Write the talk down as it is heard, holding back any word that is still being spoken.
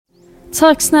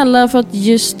Tack snälla för att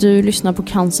just du lyssnar på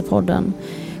Cancerpodden.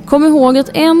 Kom ihåg att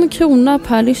 1 krona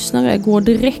per lyssnare går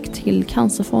direkt till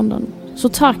Cancerfonden. Så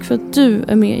tack för att du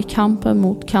är med i kampen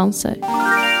mot cancer.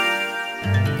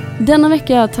 Denna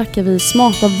vecka tackar vi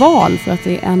Smarta Val för att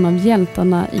det är en av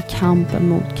hjältarna i kampen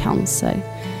mot cancer.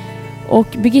 Och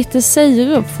Birgitte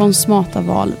Sejerup från Smarta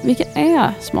Val. Vilka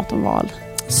är Smarta Val?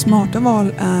 Smarta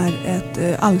Val är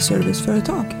ett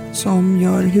allserviceföretag som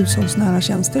gör hushållsnära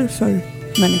tjänster för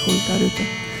människor där ute.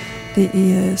 Det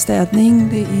är städning,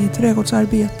 det är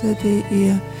trädgårdsarbete, det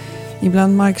är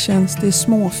ibland marktjänst, det är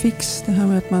småfix. Det här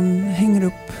med att man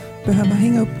behöver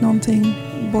hänga upp någonting,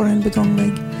 borra en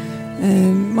betongvägg.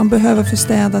 Man behöver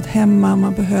förstädat hemma,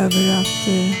 man behöver att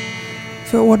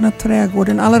förordna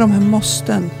trädgården. Alla de här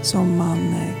måsten som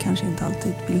man kanske inte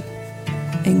alltid vill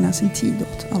ägna sin tid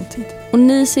åt. Alltid. Och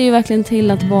ni ser ju verkligen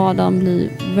till att vardagen blir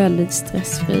väldigt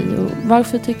stressfri. Och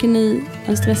varför tycker ni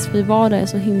en stressfri vardag är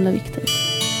så himla viktigt?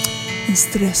 En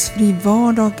stressfri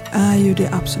vardag är ju det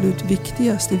absolut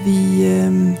viktigaste.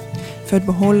 För att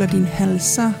behålla din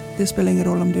hälsa, det spelar ingen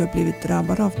roll om du har blivit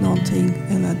drabbad av någonting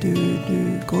eller du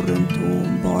går runt och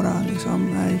bara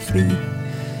liksom är fri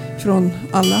från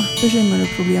alla bekymmer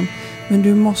och problem. Men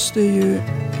du måste ju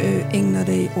ägna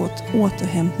dig åt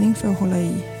återhämtning för att hålla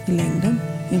i längden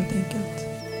helt enkelt.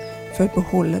 För att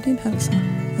behålla din hälsa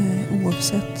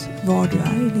oavsett var du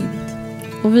är i livet.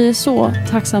 Och vi är så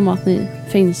tacksamma att ni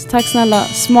finns. Tack snälla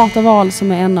Smarta Val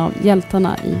som är en av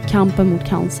hjältarna i kampen mot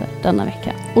cancer denna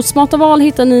vecka. Och Smarta Val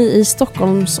hittar ni i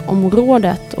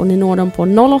Stockholmsområdet och ni når dem på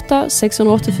 08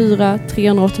 684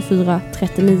 384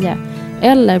 39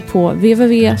 eller på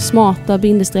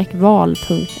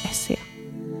www.smarta-val.se.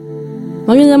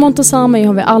 Maria Montazami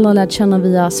har vi alla lärt känna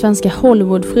via Svenska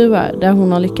Hollywoodfruar där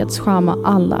hon har lyckats charma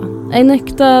alla. En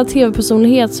äkta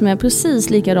tv-personlighet som är precis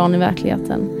likadan i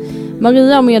verkligheten.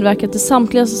 Maria har medverkat i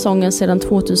samtliga säsonger sedan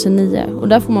 2009 och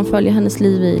där får man följa hennes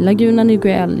liv i Laguna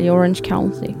Niguel i Orange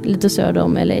County, lite söder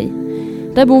om LA.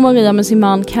 Där bor Maria med sin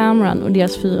man Cameron och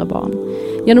deras 4 barn.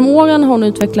 Genom åren har hon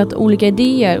utvecklat olika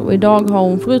idéer och idag har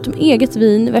hon förutom eget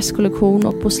vin, västkollektion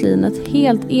och porslin ett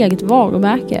helt eget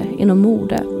varumärke inom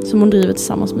mode som hon driver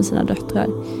tillsammans med sina döttrar.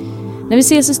 När vi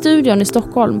ses i studion i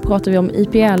Stockholm pratar vi om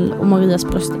IPL och Marias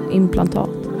bröstimplantat.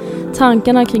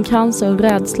 Tankarna kring cancer och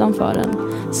rädslan för den,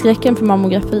 skräcken för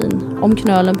mammografin, om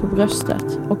knölen på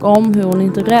bröstet och om hur hon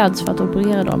inte räds för att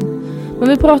operera dem. Men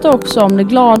vi pratar också om det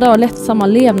glada och lättsamma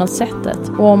levnadssättet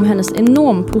och om hennes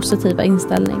enormt positiva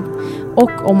inställning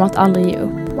och om att aldrig ge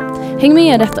upp. Häng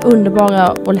med i detta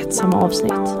underbara och lättsamma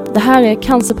avsnitt. Det här är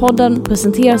Cancerpodden,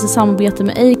 presenteras i samarbete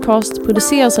med Acast,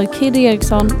 produceras av Kid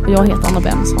Eriksson och jag heter Anna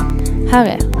Benson. Här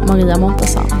är Maria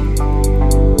Montazami.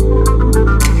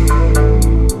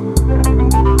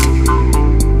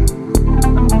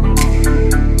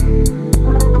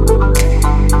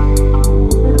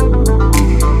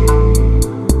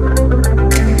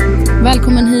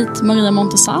 Välkommen hit Maria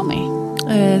Montazami.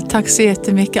 Tack så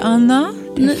jättemycket Anna.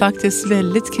 Det är faktiskt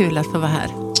väldigt kul att få vara här.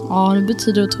 Ja, det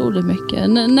betyder otroligt mycket.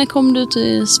 När kom du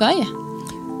till Sverige?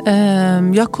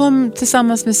 Jag kom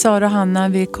tillsammans med Sara och Hanna.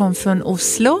 Vi kom från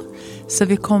Oslo. Så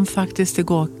vi kom faktiskt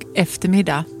igår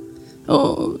eftermiddag.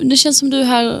 Och det känns som du är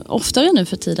här oftare nu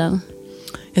för tiden.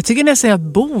 Jag tycker nästan jag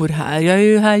bor här. Jag är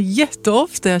ju här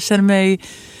jätteofta. Jag känner mig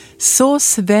så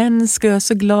svensk och jag är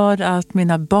så glad att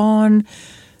mina barn...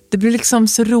 Det blir liksom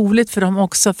så roligt för dem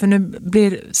också, för nu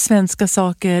blir svenska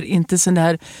saker inte sån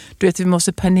där, du vet vi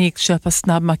måste köpa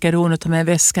snabb makaron och ta med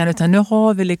väskan, utan nu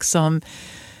har vi liksom,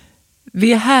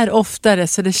 vi är här oftare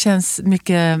så det känns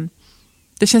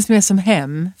mer som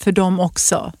hem för dem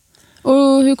också.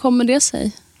 Och hur kommer det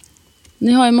sig?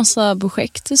 Ni har ju massa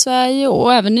projekt i Sverige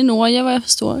och även i Norge vad jag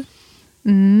förstår.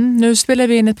 Nu spelar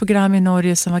vi in ett program i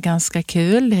Norge som var ganska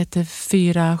kul, det heter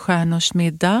 4 stjärnors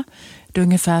middag. Det är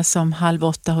ungefär som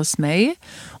 7:30 hos mig.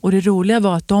 Och det roliga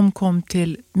var att de kom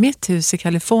till mitt hus i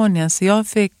Kalifornien så jag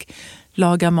fick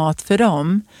laga mat för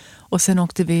dem. Och sen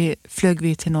flög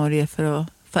vi till Norge för att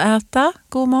få äta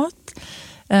god mat.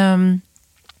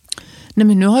 Men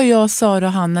nu har jag, Sara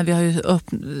och Hanna, vi har ju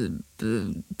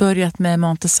börjat med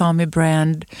Montazami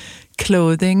Brand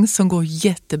Clothing som går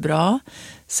jättebra.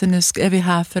 Så nu är vi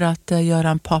här för att göra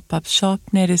en pop-up shop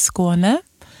nere i Skåne.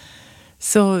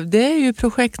 Så det är ju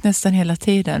projekt nästan hela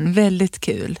tiden. Väldigt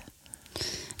kul.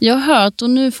 Jag har hört, och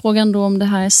nu är frågan då om det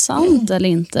här är sant eller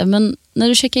inte. Men när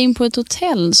du checkar in på ett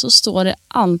hotell så står det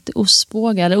alltid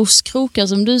ostbågar eller ostkrokar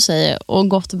som du säger. Och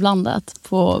gott blandat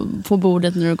på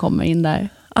bordet när du kommer in där.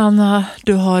 Anna,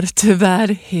 du har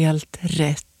tyvärr helt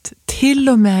rätt. Till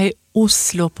och med i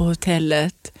Oslo på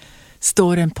hotellet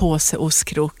står en påse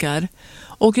ostkrokar.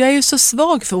 Och jag är ju så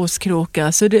svag för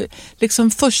ostkrokar, så det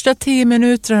liksom första 10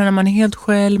 minuterna när man är helt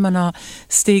själv, man har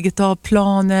stigit av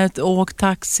planet, åkt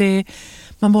taxi,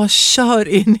 man bara kör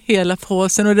in hela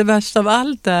påsen. Och det värsta av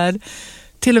allt är,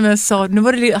 till och med sa, nu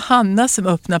var det Hanna som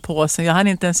öppnade påsen, jag hann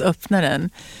inte ens öppna den.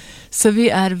 Så vi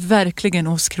är verkligen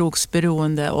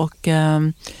ostkroksberoende och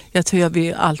jag tror att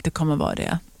vi alltid kommer vara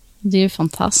det. Det är ju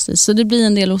fantastiskt. Så det blir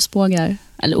en del ostbågar,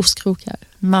 eller ostkrokar.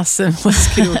 Massor med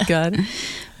ostkrokar.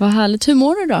 Vad härligt. Hur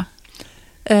mår du då?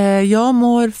 Jag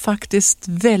mår faktiskt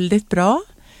väldigt bra.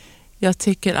 Jag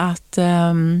tycker att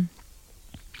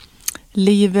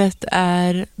livet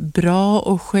är bra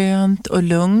och skönt och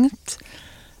lugnt.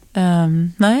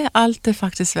 Nej, allt är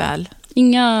faktiskt väl.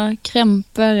 Inga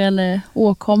krämpor eller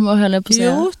åkommor höll jag på att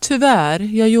säga? Jo, tyvärr.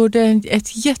 Jag gjorde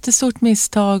ett jättestort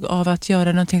misstag av att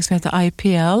göra någonting som heter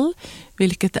IPL.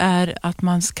 Vilket är att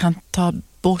man kan ta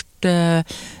bort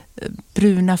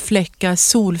bruna fläckar,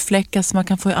 solfläckar som man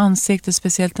kan få i ansiktet,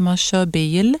 speciellt när man kör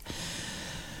bil.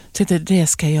 Så det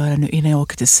ska jag göra nu innan jag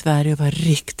åker till Sverige och var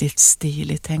riktigt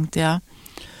stilig, tänkte jag.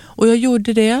 Och jag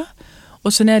gjorde det.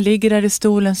 Och så när jag ligger där i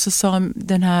stolen så sa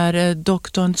den här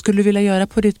doktorn, skulle du vilja göra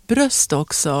på ditt bröst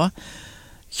också?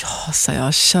 Ja, sa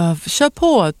jag, kör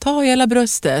på, ta hela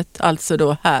bröstet, alltså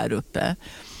då här uppe.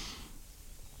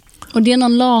 Och det är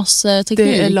någon laserteknik?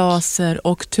 Det är laser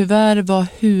och tyvärr var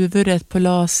huvudet på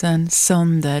lasern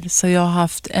sönder. Så jag har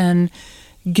haft en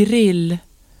grill.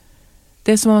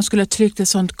 Det är som om man skulle ha tryckt ett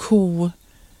sånt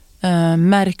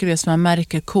märker det som man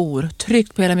märker kor.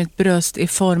 Tryckt på hela mitt bröst i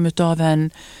form av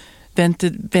en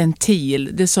ventil.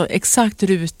 Det är så exakt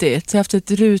rutigt. Så jag har haft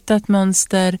ett rutat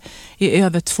mönster i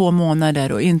över 2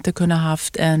 månader och inte kunnat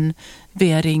haft en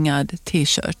V-ringad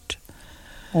t-shirt.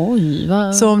 Oj,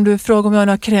 vad... Så om du frågar om jag har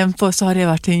några krämpor så har det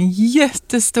varit en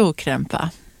jättestor krämpa.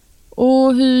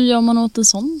 Och hur gör man åt en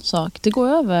sån sak? Det går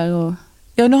över och...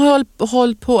 Ja, nu har jag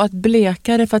hållit på att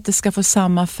bleka det för att det ska få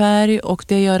samma färg och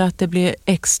det gör att det blir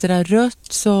extra rött,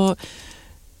 så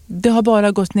det har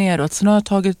bara gått neråt. Så nu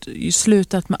har jag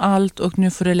slutat med allt och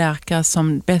nu får det läka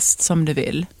som bäst som det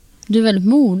vill. Du är väldigt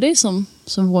modig som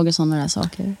vågar sådana där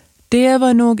saker. Det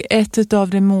var nog ett av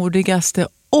de modigaste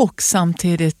och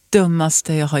samtidigt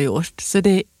dummaste jag har gjort. Så det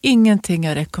är ingenting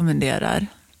jag rekommenderar.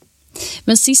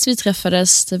 Men sist vi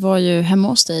träffades, det var ju hemma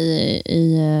hos dig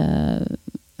i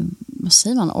vad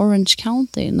säger man? Orange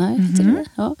County? Nej, det?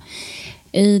 Ja.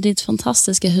 I ditt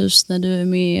fantastiska hus när du är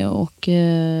med och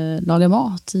lagar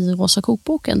mat i Rosa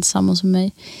kokboken tillsammans med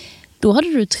mig. Då hade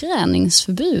du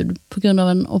träningsförbud på grund av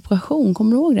en operation.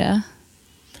 Kommer du ihåg det?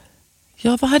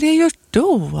 Ja, vad hade jag gjort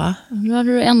då? Då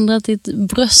hade du ändrat ditt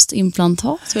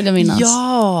bröstimplantat, vill jag minnas.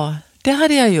 Ja, det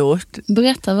hade jag gjort.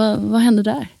 Berätta, vad hände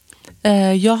där?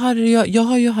 Jag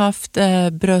har ju haft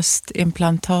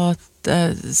bröstimplantat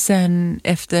sen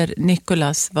efter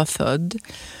Nicholas var född.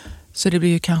 Så det blir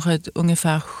ju kanske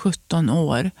ungefär 17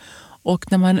 år.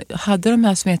 Och när man hade de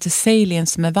här som heter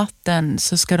Salins med vatten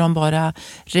så ska de bara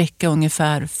räcka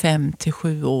ungefär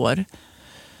 5-7 år.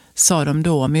 Sa de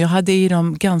då. Men jag hade i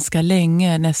dem ganska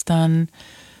länge, nästan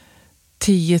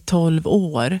 10-12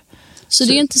 år. Så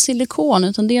det är inte silikon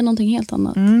utan det är någonting helt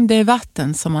annat? Det är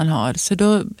vatten som man har. Så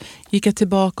då gick jag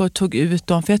tillbaka och tog ut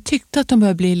dem. För jag tyckte att de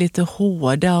började bli lite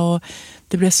hårda och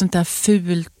det blev sånt där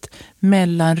fult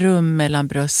mellanrum mellan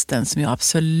brösten som jag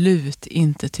absolut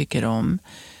inte tycker om.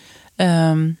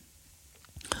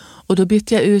 Och då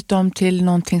bytte jag ut dem till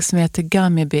någonting som heter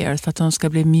gummy bears för att de ska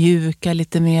bli mjuka,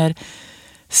 lite mer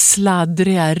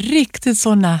sladdriga. Riktigt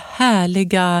såna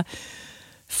härliga,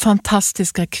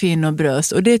 fantastiska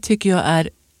kvinnobröst. Och det tycker jag är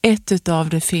ett av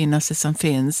det finaste som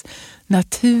finns.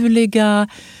 Naturliga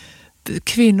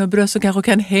kvinnobröst som kanske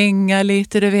kan hänga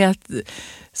lite, du vet,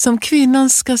 som kvinnan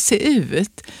ska se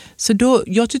ut. Så då,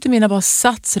 jag tyckte mina bara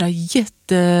satt sådär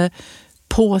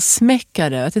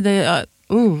jättepåsmäckade. Jag tänkte,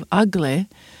 ugly.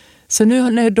 Så nu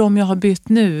när de jag har bytt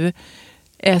nu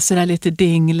är sådär lite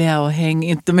dingliga och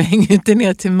de hänger inte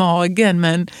ner till magen,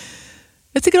 men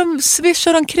jag tycker de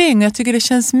svischar omkring. Jag tycker det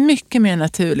känns mycket mer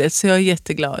naturligt, så jag är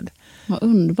jätteglad. Vad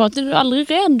underbart. Är du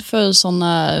aldrig rädd för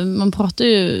sådana... Man pratar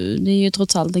ju... Det är ju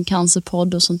trots allt en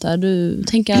cancerpodd och sånt där. Du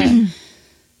är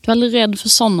aldrig rädd för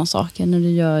sådana saker när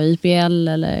du gör IPL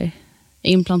eller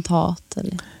implantat?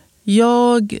 Eller?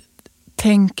 Jag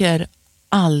tänker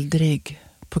aldrig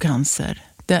på cancer.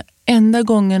 Det enda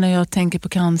gången när jag tänker på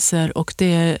cancer, och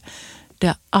det är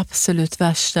det absolut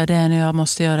värsta, det är när jag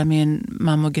måste göra min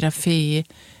mammografi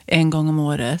 1 gång om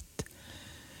året.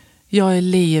 Jag är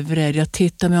livrädd. Jag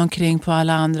tittar mig omkring på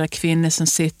alla andra kvinnor som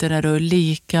sitter där och är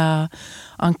lika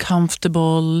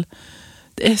uncomfortable.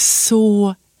 Det är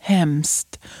så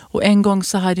hemskt. Och en gång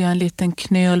så hade jag en liten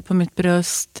knöl på mitt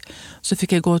bröst. Så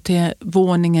fick jag gå till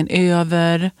våningen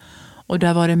över. Och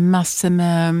där var det massor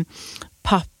med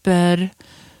papper.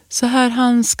 Så här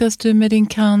handskas du med din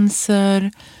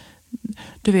cancer.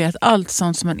 Du vet, allt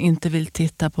sånt som man inte vill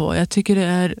titta på. Jag tycker det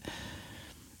är...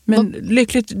 Men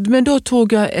lyckligt, men då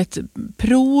tog jag ett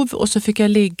prov och så fick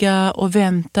jag ligga och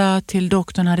vänta till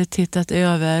doktorn hade tittat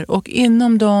över. Och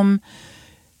inom de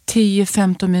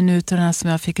 10-15 minuterna som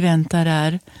jag fick vänta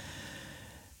där,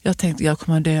 jag tänkte jag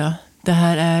kommer dö. Det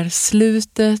här är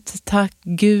slutet, tack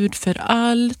Gud för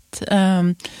allt.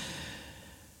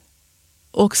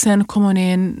 Och sen kom hon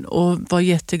in och var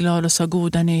jätteglad och sa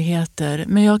goda nyheter.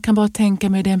 Men jag kan bara tänka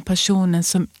mig den personen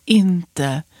som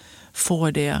inte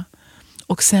får det.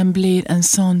 Och sen blir en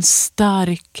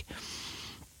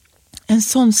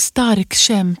sån stark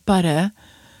kämpare.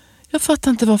 Jag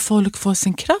fattar inte var folk får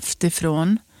sin kraft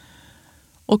ifrån.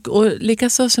 Och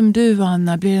likaså som du,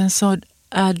 Anna, blir en sån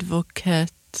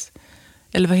advocate.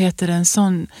 Eller vad heter det? En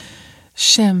sån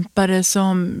kämpare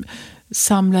som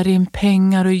samlar in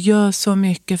pengar och gör så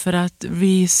mycket för att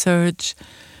research.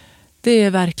 Det är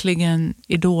verkligen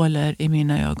idoler i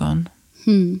mina ögon.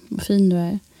 Vad fin du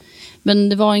är. Men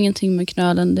det var ingenting med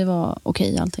knölen, det var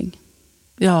okej allting?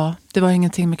 Ja, det var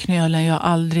ingenting med knölen. Jag har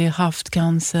aldrig haft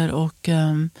cancer och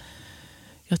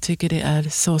jag tycker det är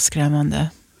så skrämmande.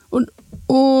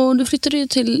 Och du flyttade ju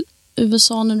till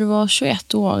USA när du var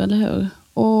 21 år, eller hur?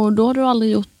 Och då har du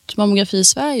aldrig gjort mammografi i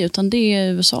Sverige, utan det är i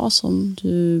USA som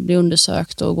du blir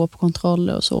undersökt och går på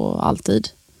kontroller och så alltid?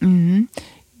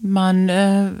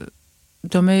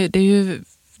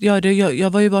 Jag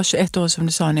var ju bara 21 år som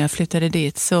du sa när jag flyttade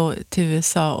dit till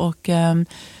USA och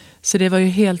så det var ju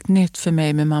helt nytt för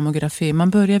mig med mammografi. Man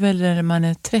börjar väl när man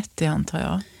är 30 antar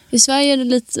jag. I Sverige är det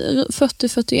lite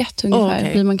 40-41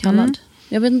 ungefär blir man kallad.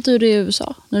 Jag vet inte hur det är i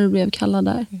USA när du blev kallad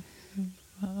där.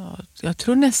 Jag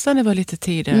tror nästan det var lite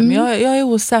tidigare, men jag är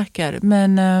osäker.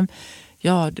 Men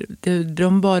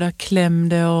de bara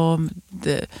klämde och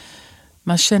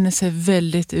man känner sig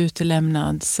väldigt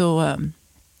utelämnad. Så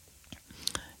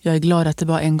jag är glad att det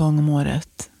var en gång om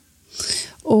året.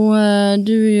 Och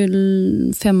du är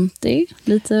ju 50,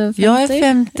 lite 50. Jag är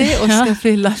 50 och ska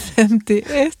fylla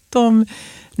 51 om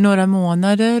några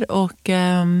månader. Och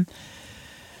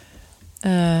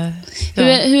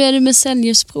hur är det med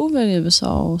cellgiftsprover i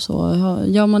USA och så?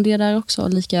 Gör man det där också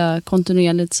lika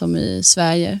kontinuerligt som i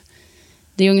Sverige?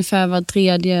 Det är ungefär vart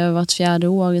 4:e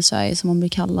år i Sverige som man blir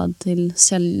kallad till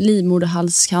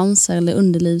livmoderhalscancer eller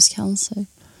underlivscancer.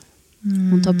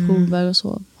 Man tar prover och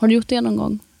så. Har du gjort det någon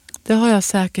gång? Det har jag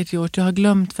säkert gjort. Jag har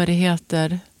glömt vad det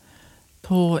heter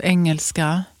på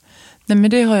engelska. Nej,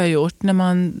 men det har jag gjort när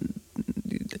man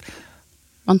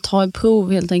tar ett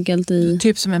prov helt enkelt i...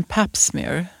 Typ som en pap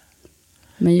smear.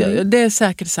 Det är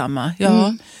säkert samma.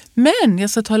 Ja. Men jag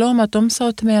ska tala om att de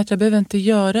sa till mig att jag behöver inte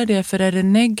göra det, för är det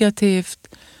negativt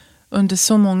under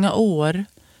så många år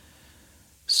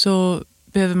så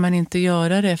behöver man inte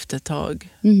göra det efter ett tag.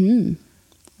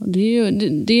 Det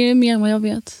är mer än vad jag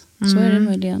vet. Så är det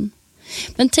möjligen.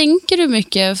 Men tänker du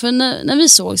mycket, för när vi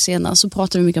såg senast så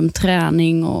pratade du mycket om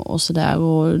träning och sådär,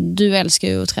 och du älskar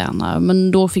ju att träna,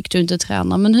 men då fick du inte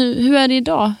träna. Men hur är det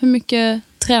idag? Hur mycket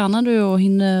tränar du och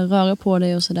hinner röra på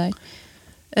dig och sådär?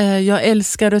 Jag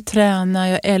älskar att träna,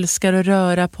 jag älskar att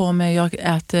röra på mig, jag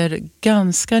äter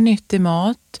ganska nyttig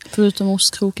mat. Förutom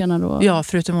ostkrokarna då? Ja,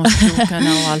 förutom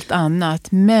ostkrokarna och allt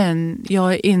annat. Men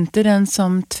jag är inte den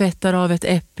som tvättar av ett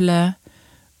äpple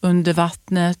under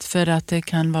vattnet för att det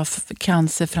kan vara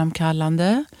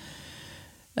cancerframkallande.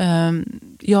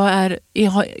 Jag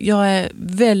är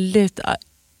väldigt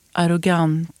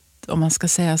arrogant, om man ska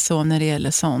säga så, när det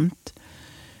gäller sånt.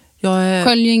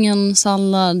 Sköljer ingen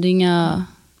sallad,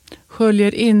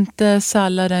 sköljer inte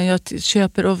salladen. Jag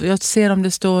ser om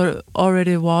det står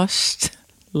already washed.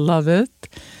 Love it.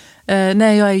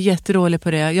 Nej, jag är jättedålig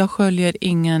på det. Jag sköljer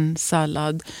ingen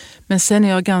sallad. Men sen är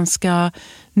jag ganska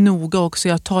noga också.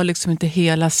 Jag tar liksom inte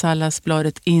hela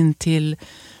salladsbladet in till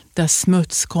där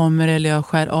smuts kommer, eller jag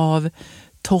skär av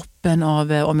toppen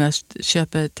av, om jag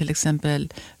köper till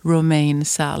exempel romaine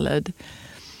salad.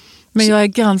 Men jag är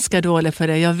ganska dålig för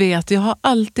det. Jag vet, jag har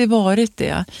alltid varit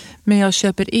det. Men jag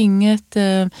köper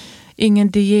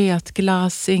ingen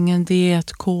dietglass, ingen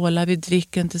dietkola. Vi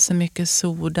dricker inte så mycket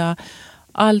soda.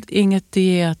 Inget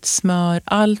dietsmör.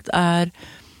 Allt är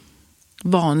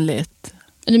vanligt.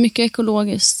 Är det mycket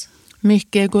ekologiskt?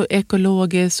 Mycket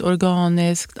ekologiskt,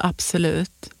 organiskt,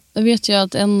 absolut. Jag vet ju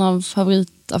att en av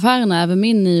favoritaffärerna, även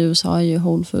min i USA, är ju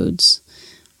Whole Foods.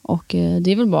 Och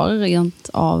det är väl bara rent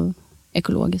av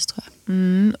ekologiskt, tror jag.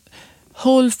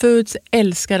 Whole Foods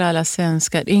älskar alla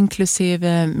svenskar,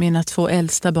 inklusive mina 2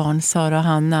 äldsta barn, Sara och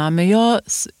Hanna. Men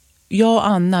jag och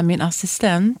Anna, min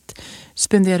assistent,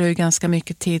 spenderar ju ganska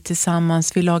mycket tid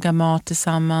tillsammans. Vi lagar mat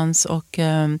tillsammans och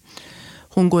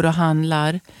hon går och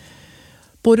handlar.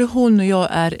 Både hon och jag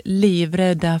är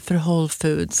livrädda för Whole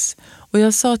Foods. Och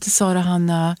jag sa till Sara och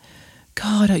Hanna,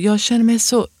 Kara, jag känner mig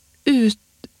så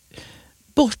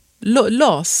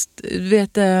lost,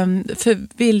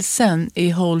 för vilsen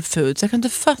i Whole Foods. Jag kan inte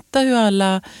fatta hur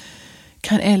alla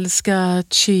kan älska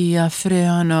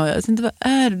chiafrön och jag vet inte vad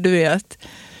är det, du vet.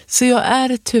 Så jag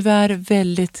är tyvärr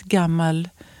väldigt gammal,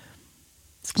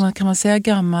 kan man säga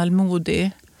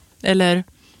gammalmodig? Eller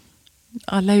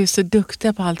alla är ju så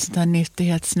duktiga på allt sånt här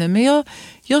nyttighets nu. Men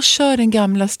jag kör den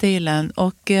gamla stilen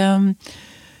och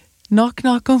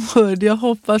knock on wood, jag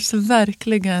hoppas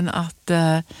verkligen att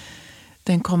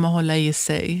den kommer hålla i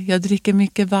sig. Jag dricker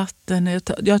mycket vatten.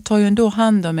 Jag tar ju ändå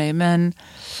hand om mig, men...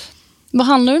 Var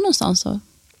handlar du någonstans då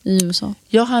i USA?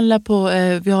 Jag handlar på...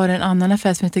 vi har en annan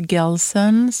affär som heter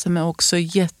Gelsen som är också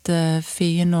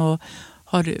jättefin och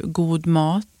har god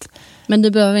mat. Men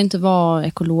det behöver inte vara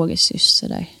ekologiskt just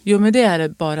där. Jo, men det är det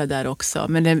bara där också.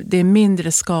 Men det är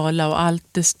mindre skala och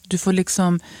allt. Du får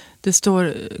liksom... Det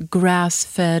står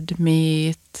grass-fed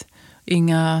meat,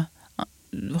 inga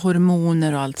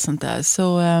hormoner och allt sånt där.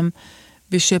 Så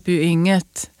vi köper ju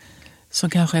inget som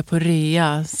kanske är på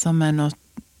rea, som är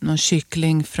någon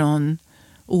kyckling från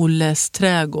Olles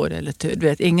trädgård eller du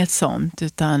vet, inget sånt,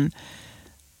 utan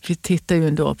vi tittar ju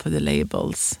ändå på the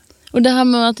labels. Och det här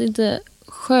med att inte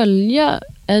skölja,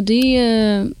 är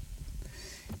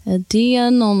det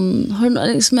någon,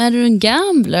 är du en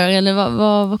gambler eller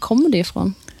vad kommer det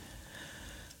ifrån?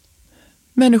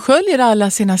 Men sköljer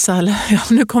alla sina sallader. Ja,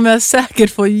 nu kommer jag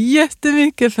säkert få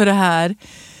jättemycket för det här.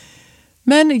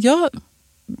 Men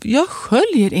jag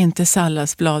sköljer inte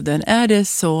salladsbladen. Är det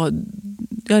så?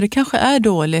 Ja, det kanske är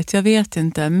dåligt, jag vet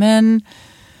inte. Men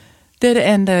det är det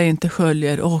enda jag inte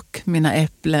sköljer, och mina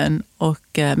äpplen.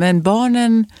 Men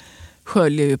barnen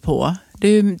sköljer ju på. Det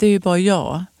är ju bara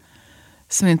jag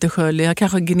som inte sköljer. Jag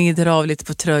kanske gnider av lite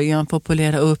på tröjan för att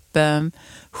polera upp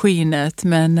skinet,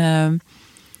 men...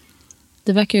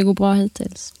 Det verkar ju gå bra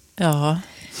hittills. Ja.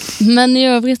 Men i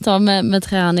övrigt då med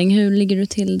träning, hur ligger du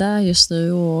till där just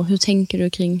nu och hur tänker du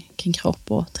kring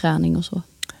kropp och träning och så?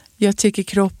 Jag tycker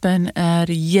kroppen är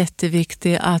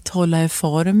jätteviktig att hålla i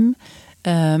form.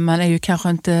 Man är ju kanske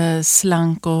inte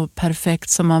slank och perfekt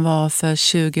som man var för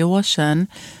 20 år sedan.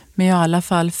 Men jag har i alla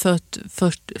fall fött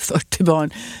 40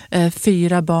 barn,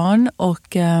 4 barn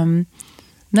och...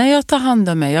 När jag tar hand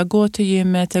om mig, jag går till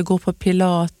gymmet, jag går på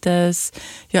pilates,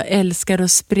 jag älskar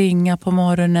att springa på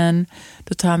morgonen.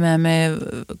 Då tar jag med mig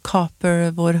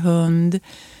Copper, vår hund.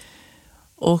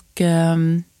 Och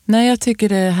jag tycker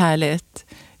det är härligt.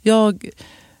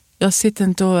 Jag sitter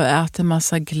inte och äter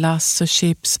massa glass och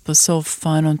chips på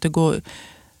soffan och inte går...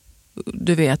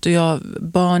 Du vet, och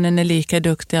barnen är lika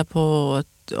duktiga på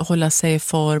att hålla sig i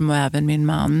form och även min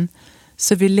man.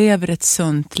 Så vi lever ett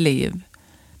sunt liv.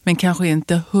 Men kanske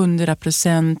inte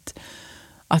 100%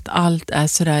 att allt är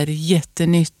sådär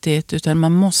jättenyttigt, utan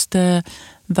man måste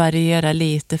variera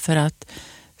lite för att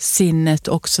sinnet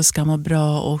också ska må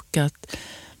bra och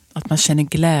att man känner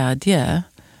glädje.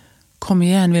 Kom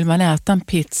igen, vill man äta en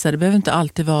pizza, det behöver inte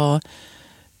alltid vara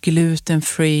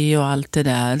glutenfri och allt det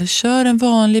där. Kör en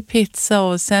vanlig pizza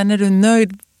och sen är du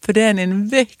nöjd för den en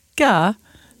vecka,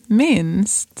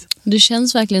 minst. Du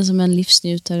känns verkligen som en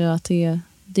livsnjutare, att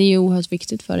det är oerhört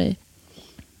viktigt för dig.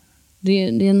 Det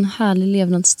är en härlig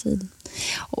levnadstid.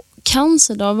 Och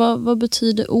cancer då? Vad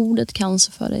betyder ordet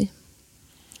cancer för dig?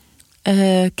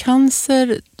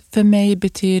 Cancer för mig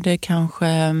betyder kanske...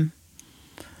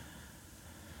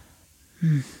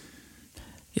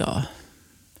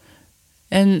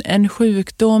 En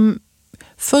sjukdom.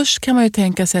 Först kan man ju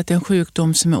tänka sig att det är en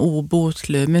sjukdom som är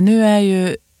obotlig. Men nu är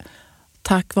ju...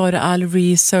 Tack vare all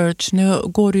research, nu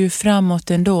går det ju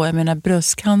framåt ändå. Jag menar,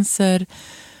 bröstcancer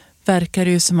verkar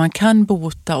ju som man kan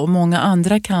bota, och många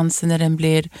andra cancer när den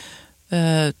blir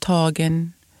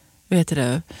tagen,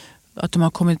 att de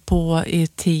har kommit på i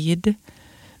tid.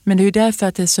 Men det är ju därför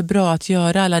att det är så bra att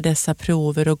göra alla dessa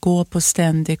prover och gå på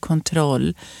ständig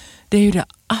kontroll. Det är ju det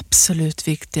absolut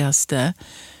viktigaste.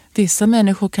 Vissa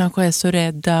människor kanske är så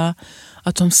rädda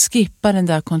att de skippar den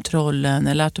där kontrollen,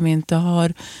 eller att de inte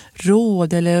har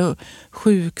råd eller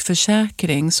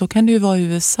sjukförsäkring. Så kan det ju vara i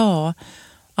USA.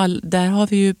 Där har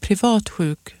vi ju privat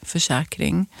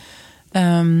sjukförsäkring.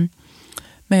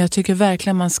 Men jag tycker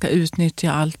verkligen man ska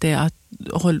utnyttja allt det.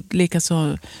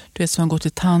 Likaså, som går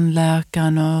till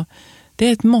tandläkaren. Och det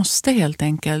är ett måste helt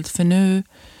enkelt. För nu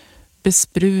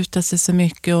besprutar sig så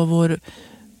mycket och vår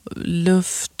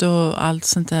luft och allt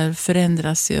sånt där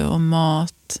förändras ju, och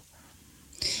mat.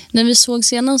 När vi såg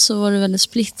senast så var du väldigt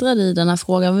splittrad i den här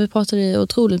frågan. Vi pratade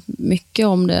otroligt mycket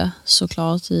om det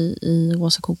såklart i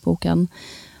Rosa kokboken.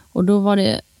 Och då var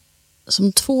det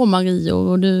som två Marior,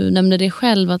 och du nämnde det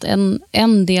själv att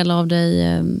en del av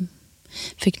dig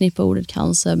förknippar ordet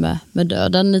cancer med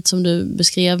döden, lite som du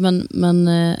beskrev, men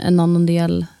en annan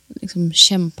del liksom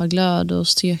kämpaglöd och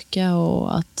styrka,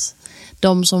 och att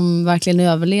de som verkligen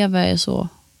överlever är så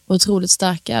otroligt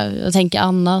starka. Jag tänker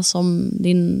Anna som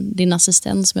din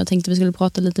assistent, som jag tänkte vi skulle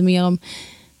prata lite mer om,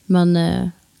 men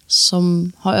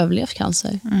som har överlevt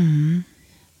cancer. Mm.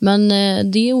 Men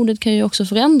det ordet kan ju också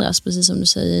förändras, precis som du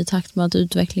säger, i takt med att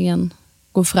utvecklingen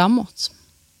går framåt.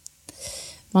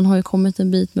 Man har ju kommit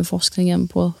en bit med forskningen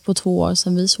på 2 år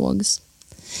sedan vi sågs.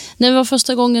 När var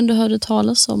första gången du hörde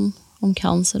talas om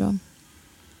cancer då?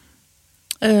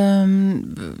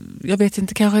 Jag vet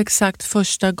inte kanske exakt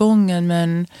första gången,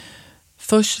 men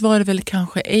först var det väl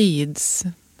kanske AIDS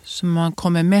som man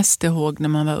kommer mest ihåg när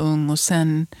man var ung, och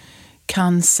sen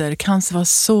cancer. Cancer var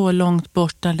så långt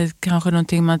borta, det kanske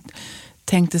någonting man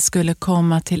tänkte skulle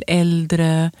komma till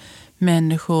äldre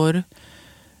människor.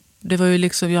 Det var ju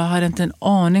liksom, jag hade inte en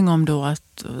aning om då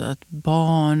att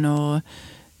barn och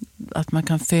att man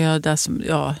kan födas,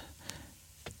 ja,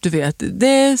 du vet, det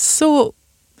är så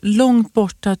långt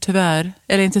borta tyvärr,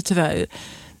 eller inte tyvärr.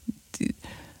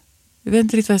 Jag vet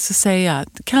inte riktigt vad jag ska säga.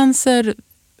 Cancer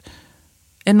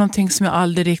är någonting som jag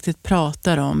aldrig riktigt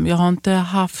pratar om. Jag har inte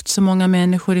haft så många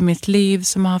människor i mitt liv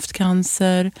som har haft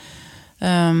cancer.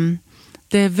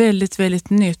 Det är väldigt, väldigt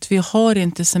nytt. Vi har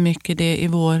inte så mycket det i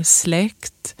vår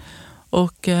släkt.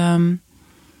 Och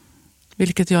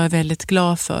vilket jag är väldigt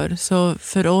glad för. Så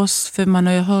för oss, för man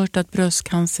har ju hört att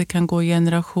bröstcancer kan gå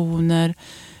generationer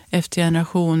efter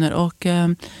generationer. Och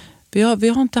vi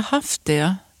har inte haft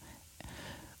det.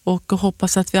 Och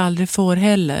hoppas att vi aldrig får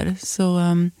heller. Så...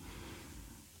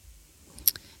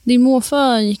 Din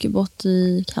morfar gick ju bort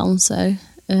i cancer.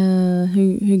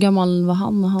 Hur gammal var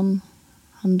han när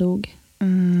han dog?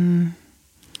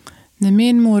 När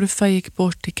min morfar gick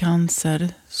bort i cancer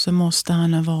så måste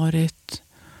han ha varit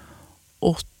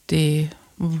 80,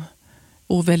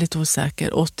 väldigt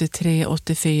osäker, 83,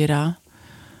 84.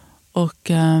 Och,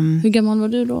 hur gammal var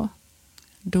du då?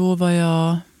 Då var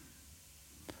jag...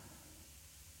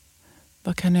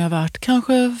 Vad kan jag ha varit?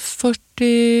 Kanske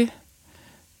 43,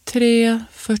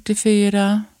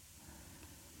 44.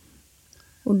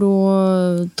 Och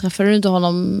då träffade du inte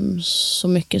honom så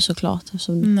mycket såklart?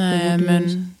 Nej,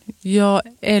 men jag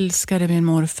älskade min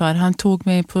morfar. Han tog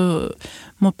mig på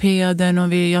mopeden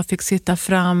och jag fick sitta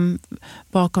fram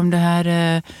bakom det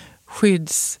här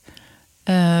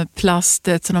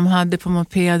skyddsplastet som de hade på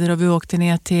mopeder, och vi åkte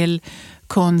ner till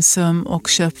Konsum och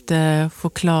köpte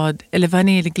choklad eller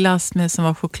vaniljglass med som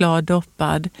var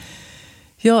chokladdoppad.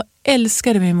 Jag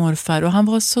älskade min morfar och han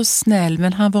var så snäll,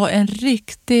 men han var en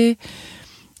riktig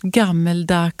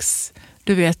gammeldags,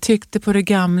 du vet, tyckte på det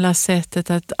gamla sättet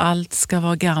att allt ska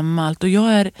vara gammalt, och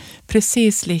jag är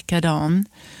precis likadan.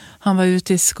 Han var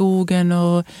ute i skogen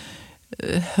och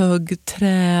högg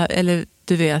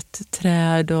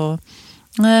träd och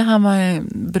nej, han var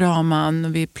en bra man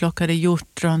och vi plockade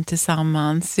hjortron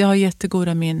tillsammans. Jag har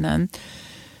jättegoda minnen.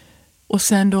 Och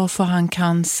sen då får han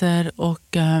cancer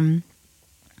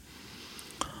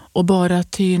och bara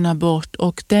tyna bort.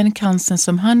 Och den cancern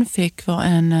som han fick var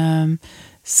en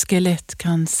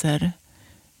skelettcancer.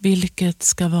 Vilket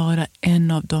ska vara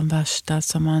en av de värsta,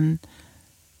 som man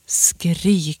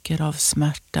skriker av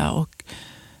smärta.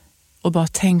 Och bara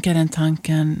tänka den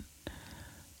tanken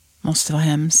måste vara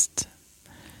hemskt.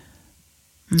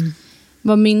 Mm.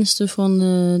 Vad minns du från,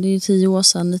 det är ju 10 år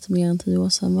sedan, lite mer än 10 år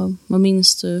sedan. Vad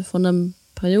minns du från den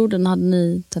perioden? Hade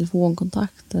ni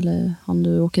telefonkontakt eller hann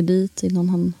du åka dit innan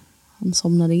han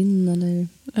somnade in? Eller?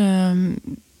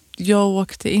 Jag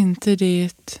åkte inte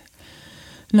dit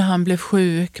när han blev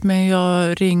sjuk, men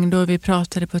jag ringde och vi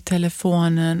pratade på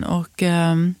telefonen och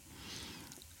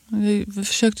vi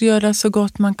försökte göra så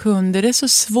gott man kunde. Det är så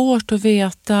svårt att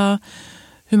veta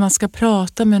hur man ska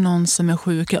prata med någon som är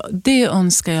sjuk. Det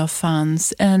önskar jag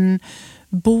fanns. En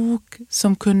bok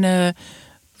som kunde...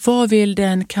 Vad vill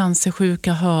den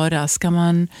cancersjuka höra? Ska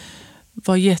man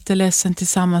vara jätteledsen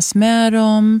tillsammans med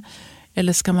dem?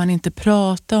 Eller ska man inte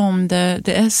prata om det?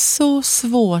 Det är så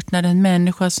svårt när en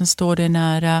människa som står dig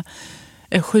nära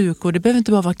är sjuk. Och det behöver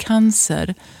inte bara vara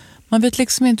cancer. Man vet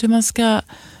liksom inte vad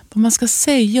man ska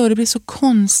säga, och det blir så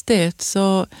konstigt.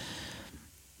 Så...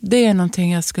 Det är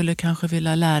någonting jag skulle kanske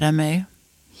vilja lära mig.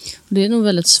 Det är nog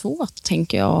väldigt svårt,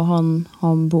 tänker jag, att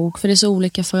ha en bok. För det är så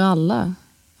olika för alla.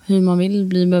 hur man vill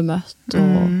bli bemött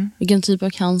och vilken typ av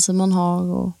cancer man har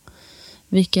och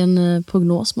vilken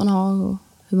prognos man har och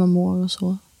hur man mår och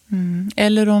så.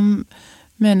 Eller om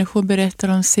människor berättar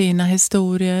om sina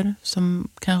historier som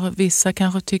vissa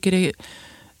kanske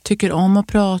tycker om att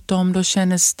prata om det och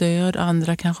känner stöd.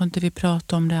 Andra kanske inte vill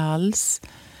prata om det alls.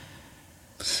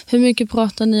 Hur mycket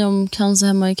pratar ni om cancer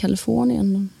hemma i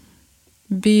Kalifornien?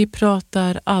 Vi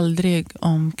pratar aldrig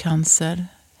om cancer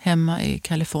hemma i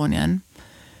Kalifornien.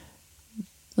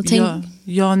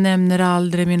 Jag nämner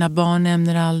aldrig, mina barn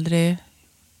nämner aldrig.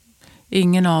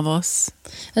 Ingen av oss.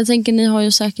 Jag tänker, ni har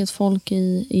ju säkert folk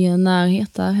i en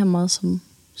närhet där hemma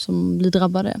som blir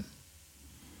drabbade.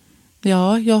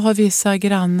 Ja, jag har vissa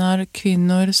grannar,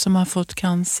 kvinnor som har fått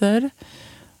cancer.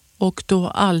 Och då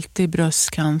alltid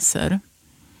bröstcancer.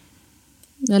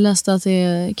 Jag läste att det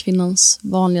är kvinnans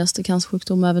vanligaste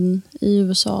cancersjukdom även i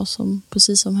USA,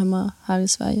 precis som hemma här i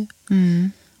Sverige.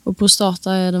 Och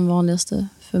prostata är den vanligaste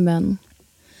för män.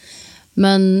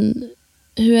 Men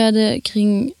hur är det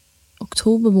kring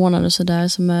oktober månad så där,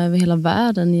 som är över hela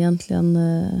världen egentligen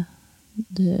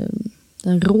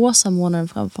den rosa månaden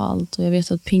framförallt. Och jag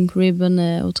vet att Pink Ribbon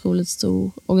är en otroligt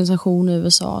stor organisation i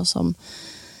USA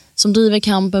som driver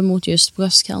kampen mot just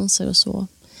bröstcancer och så.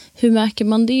 Hur märker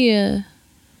man det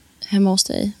hemma hos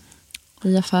dig?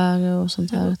 I affärer och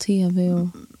sånt där, tv och...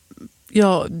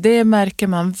 Ja, det märker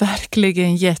man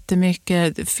verkligen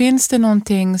jättemycket. Finns det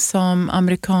någonting som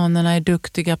amerikanerna är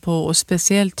duktiga på, och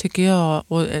speciellt tycker jag,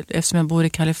 och eftersom jag bor i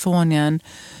Kalifornien,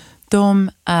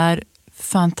 de är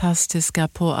fantastiska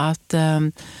på att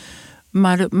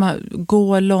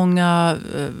gå långa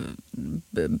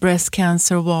breast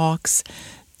cancer walks.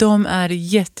 De är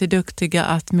jätteduktiga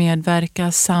att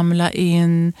medverka, samla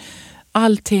in.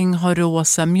 Allting har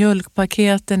rosa,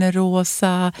 mjölkpaketen är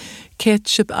rosa,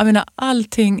 ketchup,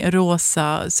 allting är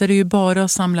rosa. Så det är ju bara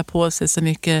att samla på sig så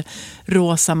mycket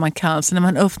rosa man kan. Så när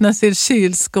man öppnar sitt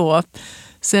kylskåp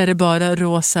så är det bara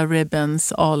rosa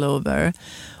ribbons all over.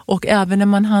 Och även när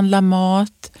man handlar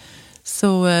mat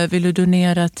så vill du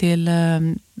donera till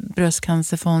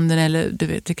bröstcancerfonden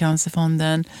eller till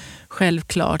cancerfonden,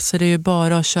 självklart. Så det är ju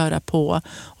bara att köra på.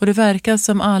 Och det verkar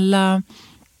som alla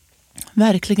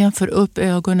verkligen får upp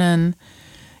ögonen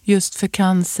just för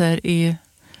cancer i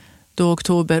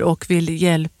oktober och vill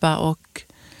hjälpa, och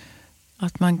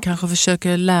att man kanske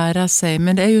försöker lära sig.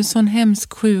 Men det är ju en sån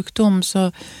hemsk sjukdom,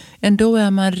 så ändå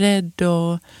är man rädd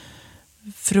att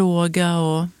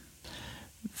fråga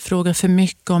för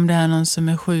mycket om det är någon som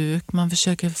är sjuk. Man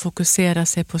försöker fokusera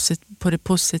sig på det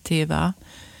positiva.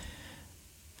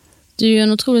 Du är ju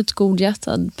en otroligt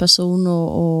godhjärtad person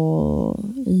och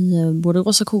i både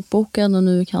Rosa kokboken och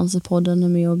nu Cancerpodden är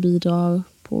med och bidrar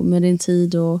med din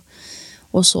tid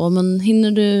och så. Men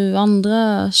hinner du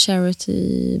andra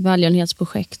charity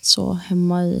välgörenhetsprojekt så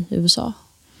hemma i USA?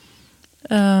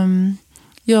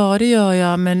 Ja, det gör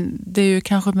jag, men det är ju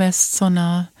kanske mest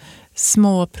såna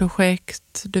små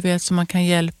projekt, du vet, som man kan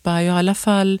hjälpa. Jag har i alla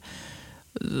fall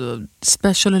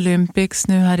Special Olympics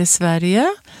nu här i Sverige.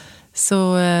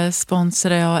 Så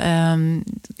sponsrar jag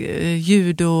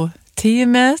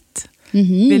judo-teamet,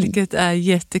 vilket är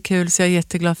jättekul, så jag är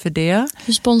jätteglad för det.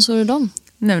 Hur sponsrar du dem?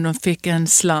 Nej, men de fick en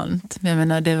slant. Jag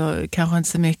menar, det var kanske inte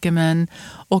så mycket, men...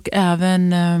 Och även...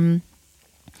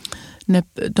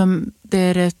 det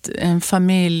är en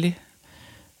familj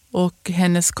och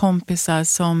hennes kompisar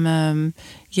som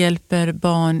hjälper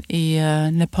barn i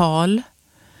Nepal.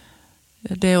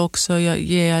 Det också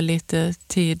ger jag lite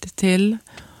tid till.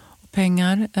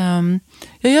 Pengar.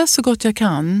 Jag gör så gott jag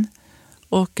kan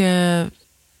och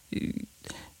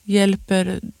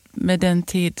hjälper med den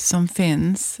tid som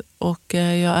finns, och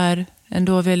jag är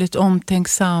ändå väldigt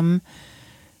omtänksam,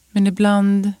 men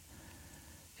ibland,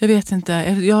 jag vet inte,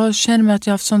 jag känner mig att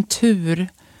jag har haft sån tur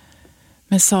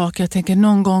med saker. Jag tänker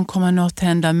någon gång kommer något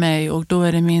hända mig, och då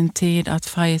är det min tid att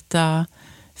fighta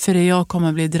för det jag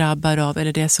kommer bli drabbad av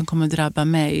eller det som kommer drabba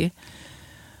mig.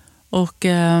 Och,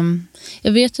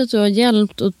 jag vet att du har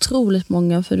hjälpt otroligt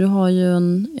många, för du har ju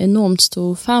en enormt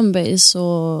stor fanbase,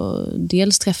 och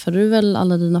dels träffar du väl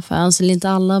alla dina fans, eller inte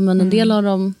alla, men en del av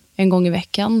dem en gång i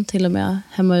veckan till och med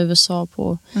hemma i USA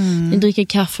ni dricker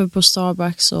kaffe på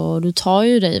Starbucks, och du tar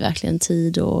ju dig verkligen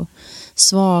tid och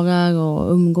svarar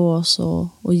och umgås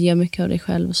och ger mycket av dig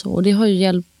själv och så. Och det har ju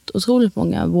hjälpt otroligt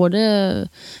många, både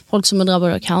folk som är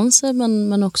drabbade av cancer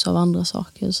men också av andra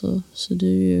saker, så du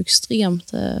är ju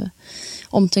extremt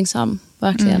omtänksam,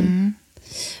 verkligen.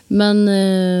 Men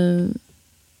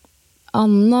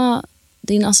Anna,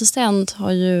 din assistent,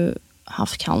 har ju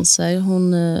haft cancer.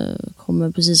 Hon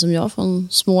kommer precis som jag från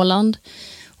Småland,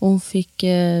 och hon fick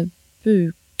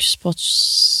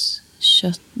bukspottkörtelcancer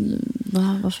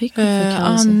Vad fick hon för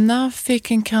cancer? Anna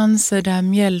fick en cancer där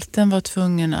mjälten var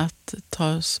tvungen att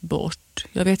tas bort.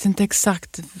 Jag vet inte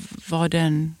exakt vad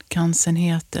den cancern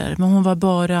heter, men hon var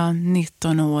bara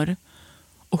 19 år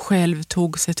och själv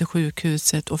tog sig till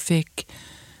sjukhuset och fick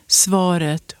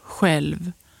svaret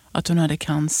själv att hon hade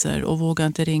cancer och vågade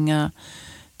inte ringa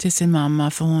till sin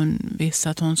mamma för hon visste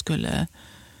att hon skulle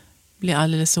bli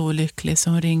alldeles olycklig, så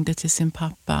hon ringde till sin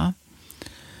pappa.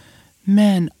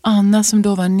 Men Anna som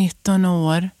då var 19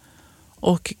 år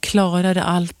och klarade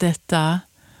allt detta,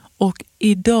 och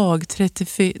idag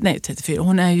 34,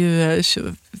 hon är ju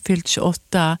fyllt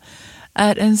 28,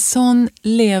 är en sån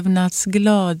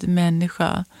levnadsglad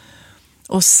människa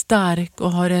och stark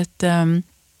och har ett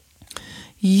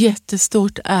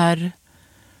jättestort ärr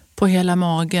på hela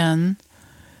magen.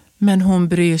 Men hon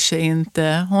bryr sig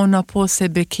inte. Hon har på sig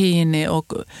bikini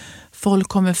och folk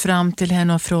kommer fram till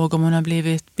henne och frågar om hon har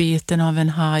blivit biten av en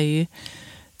haj.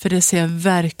 För det ser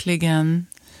verkligen,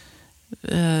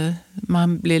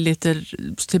 man blir lite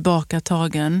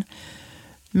tillbakatagen.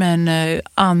 Men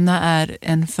Anna är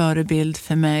en förebild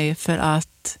för mig, för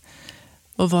att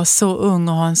vara så ung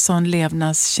och ha en sån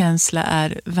levnadskänsla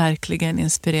är verkligen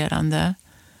inspirerande.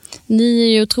 Ni är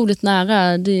ju otroligt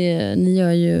nära. Ni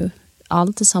gör ju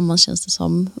allt tillsammans, känns det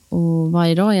som. Och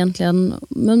varje dag egentligen.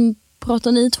 Men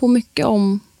pratar ni två mycket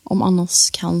om Annas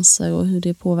cancer och hur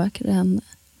det påverkade henne?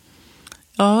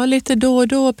 Ja, lite då och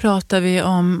då pratar vi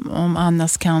om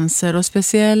Annas cancer. Och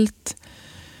speciellt,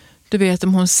 du vet,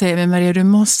 om hon säger, men Maria, du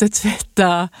måste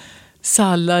tvätta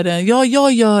salladen. Ja,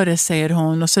 jag gör det, säger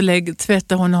hon. Och så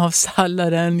tvättar hon av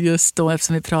salladen just då,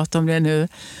 eftersom vi pratar om det nu.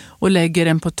 Och lägger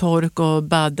den på tork och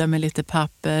baddar med lite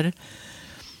papper.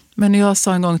 Men jag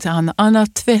sa en gång till Anna,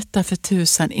 tvätta för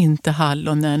tusan inte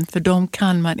hallonen, för de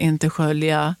kan man inte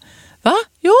skölja. Va?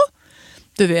 Jo,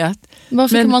 du vet.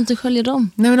 Varför kan man inte skölja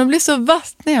dem? Nej, men de blir så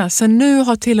vattniga, så nu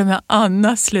har till och med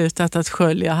Anna slutat att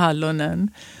skölja hallonen.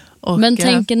 Men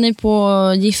tänker ni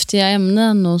på giftiga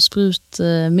ämnen och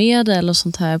sprutmedel och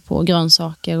sånt här på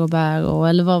grönsaker och bär?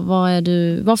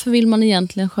 Eller varför vill man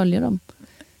egentligen skölja dem?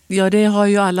 Ja, det har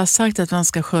ju alla sagt att man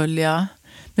ska skölja.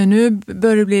 Men nu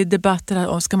börjar det bli debatter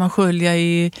om ska man skölja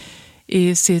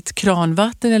i sitt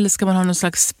kranvatten eller ska man ha någon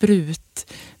slags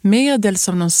sprutmedel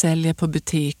som de säljer på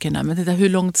butikerna. Men hur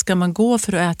långt ska man gå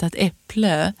för att äta ett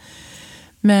äpple?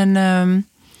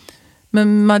 Men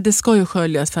det ska ju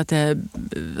sköljas för att det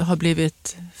har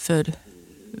blivit för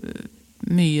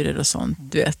myror och sånt,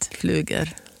 du vet, flugor.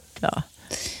 Ja.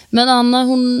 Men Anna,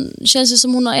 hon känns ju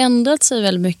som hon har ändrat sig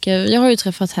väldigt mycket. Jag har ju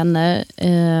träffat henne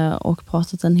och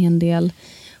pratat en hel del.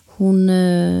 Hon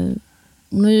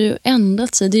har ju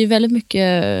ändrat sig. Det är ju väldigt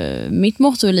mycket mitt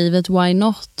motto i livet, why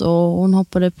not? Och hon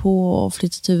hoppade på och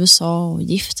flyttade till USA och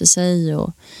gifte sig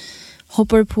och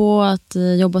hoppade på att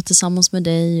jobba tillsammans med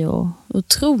dig. Och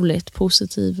otroligt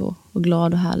positiv och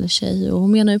glad och härlig tjej. Och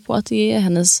hon menar ju på att det är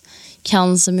hennes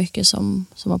cancer mycket som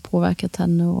har påverkat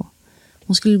henne. Och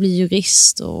hon skulle bli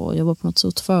jurist och jobba på något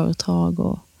stort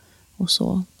företag och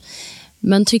så.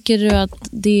 Men tycker du att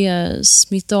det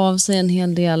smittar av sig en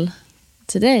hel del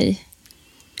till dig?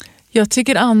 Jag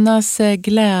tycker Annas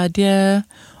glädje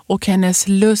och hennes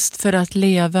lust för att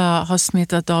leva har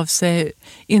smittat av sig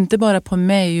inte bara på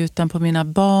mig utan på mina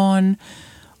barn,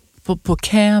 på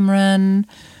Cameron.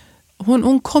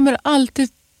 Hon kommer alltid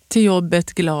till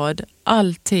jobbet glad,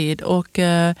 alltid. Och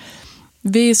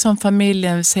vi som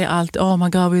familjen säger alltid, oh my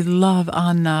God, we love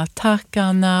Anna. Tack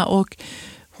Anna. Och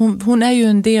hon är ju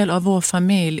en del av vår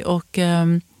familj och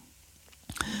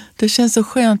det känns så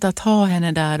skönt att ha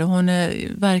henne där. Och hon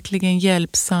är verkligen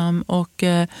hjälpsam och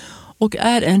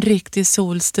är en riktig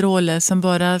solstråle som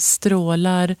bara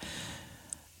strålar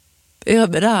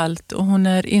överallt. Och hon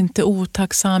är inte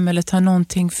otacksam eller tar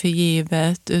någonting för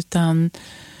givet, utan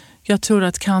jag tror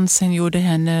att cancern gjorde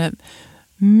henne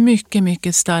mycket,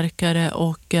 mycket starkare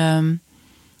och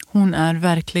hon är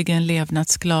verkligen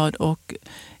levnadsglad och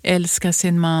älskar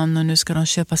sin man och nu ska de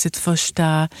köpa sitt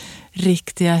första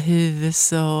riktiga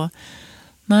hus. Och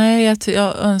nej,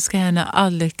 jag önskar henne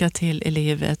all lycka till i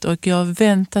livet och jag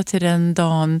väntar till den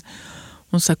dagen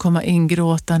hon ska komma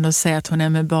ingråtande och säga att hon är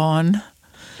med barn.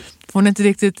 Hon är inte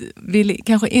riktigt, vill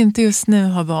kanske inte just nu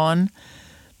ha barn.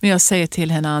 Men jag säger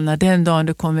till henne, Anna, den dagen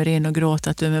du kommer in och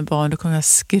gråter att du är med barn, då kommer jag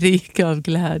skrika av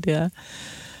glädje.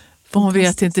 För hon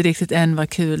vet inte riktigt än vad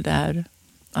kul det är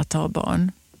att ha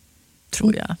barn,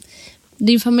 tror jag.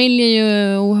 Din familj är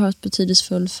ju oerhört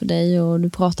betydelsefull för dig och du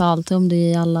pratar alltid om det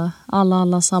i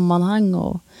alla sammanhang.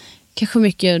 Och kanske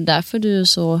mycket därför du är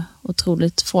så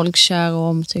otroligt folkkär och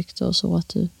omtyckt och så, att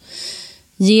du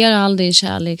ger all din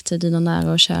kärlek till dina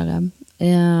nära och kära.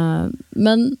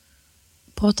 Men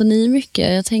pratar ni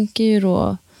mycket? Jag tänker ju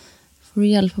då, får du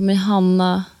hjälpa mig,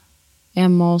 Hanna,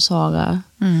 Emma och Sara.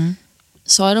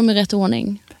 Sa jag dem i rätt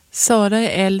ordning? Sara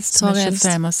är äldst med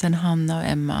 25 och sen Hanna och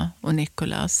Emma och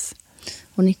Nicholas.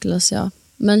 Och Nicholas, ja.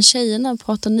 Men tjejerna,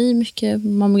 pratar ni mycket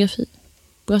mammografi?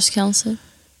 Bröstcancer?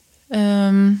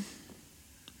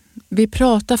 Vi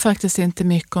pratar faktiskt inte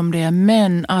mycket om det,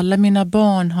 men alla mina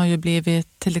barn har ju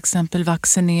blivit till exempel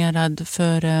vaccinerad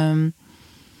för,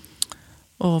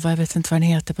 jag vet inte vad den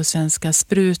heter på svenska,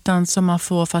 sprutan som man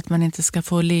får för att man inte ska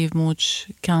få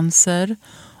livmoderscancer.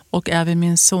 Och även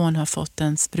min son har fått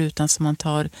en sprutan som man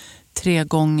tar 3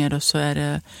 gånger och så är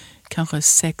det kanske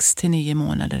 6-9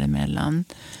 månader emellan.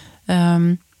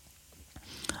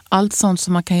 Allt sånt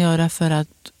som man kan göra för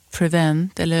att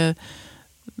prevent eller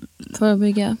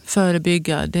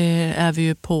förebygga, det är vi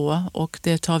ju på och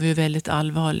det tar vi ju väldigt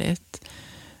allvarligt.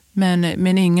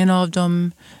 Men ingen av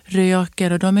dem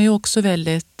röker och de är ju också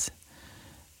väldigt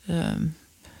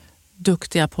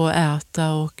duktiga på att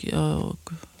äta och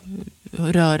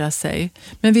röra sig.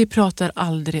 Men vi pratar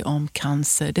aldrig om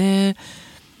cancer. Det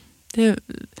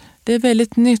är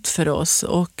väldigt nytt för oss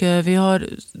och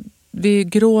vi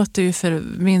gråter ju för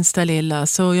minsta lilla,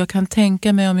 så jag kan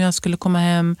tänka mig om jag skulle komma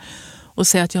hem och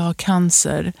säga att jag har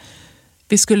cancer.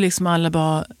 Vi skulle liksom alla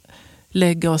bara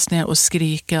lägga oss ner och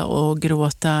skrika och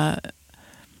gråta.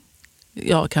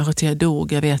 Ja, kanske till jag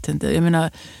dog, jag vet inte. Jag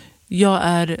menar,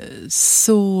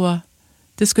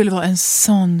 det skulle vara en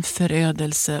sån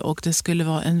förödelse och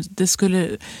det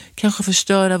skulle kanske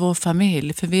förstöra vår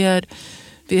familj. För vi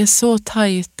är så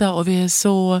tajta och vi är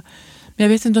så... Men jag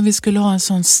vet inte om vi skulle ha en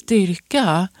sån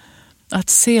styrka att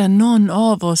se någon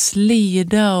av oss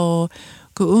lida och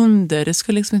gå under. Det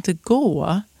skulle liksom inte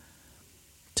gå.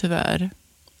 Tyvärr.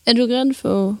 Är du rädd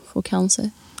för att få cancer?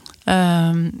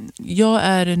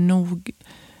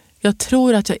 Jag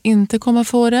tror att jag inte kommer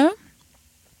få det.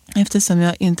 Eftersom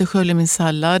jag inte sköljer min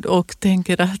sallad och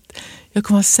tänker att jag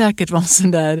kommer säkert vara en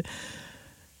sån där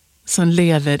som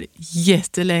lever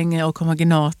jättelänge och kommer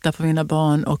gnata på mina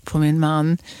barn och på min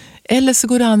man. Eller så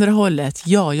går det andra hållet.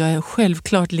 Ja, jag är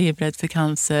självklart livrädd för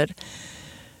cancer.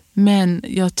 Men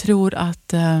jag tror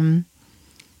att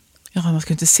man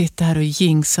ska inte sitta här och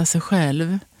jinxa sig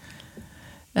själv.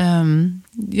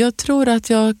 Jag tror att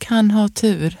jag kan ha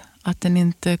tur att den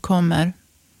inte kommer.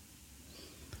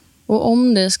 Och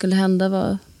om det skulle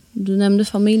hända, du nämnde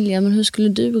familjen, men hur skulle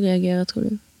du reagera, tror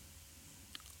du?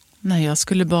 Nej, jag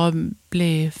skulle bara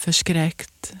bli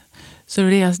förskräckt. Så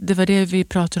det var det vi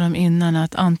pratade om innan,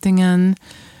 att antingen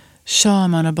kör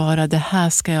man och bara det här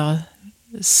ska jag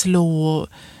slå,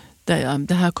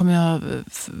 det här kommer jag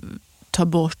ta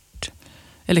bort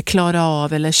eller klara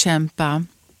av eller kämpa.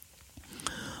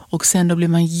 Och sen då blir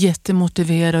man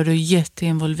jättemotiverad och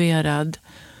jätteinvolverad.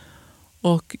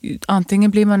 Och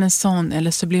antingen blir man en sån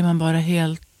eller så blir man bara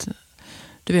helt...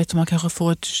 Du vet, man kanske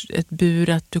får ett bur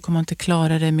att du kommer inte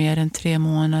klara det mer än 3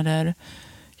 månader.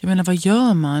 Jag menar, vad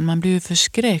gör man? Man blir ju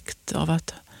förskräckt av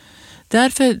att...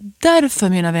 Därför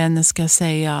mina vänner, ska jag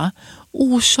säga,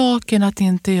 orsaken att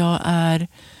inte jag är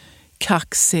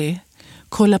kaxig.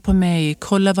 Kolla på mig,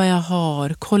 kolla vad jag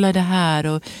har, kolla det här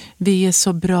och vi är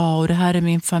så bra och det här är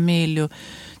min familj och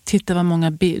titta vad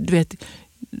många... Du vet,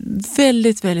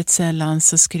 väldigt, väldigt sällan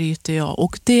så skryter jag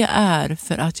och det är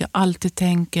för att jag alltid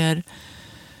tänker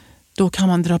då kan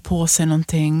man dra på sig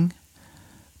någonting.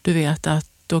 Du vet att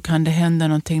då kan det hända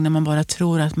någonting när man bara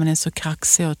tror att man är så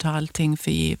kaxig och tar allting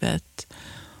för givet.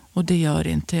 Och det gör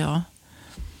inte jag.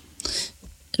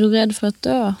 Är du rädd för att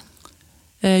dö?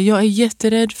 Jag är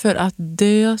jätterädd för att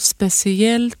dö,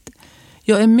 speciellt.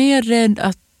 Jag är mer rädd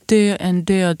att dö än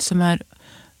död som är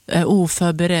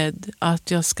oförberedd.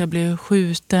 Att jag ska bli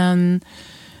skjuten,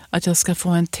 att jag ska få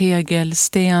en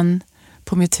tegelsten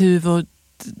på mitt huvud och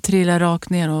trilla rakt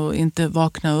ner och inte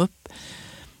vakna upp.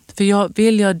 För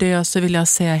vill jag dö så vill jag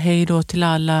säga hej då till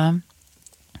alla.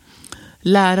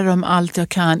 Lära dem allt jag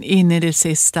kan in i det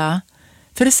sista.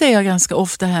 För det säger jag ganska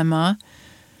ofta hemma.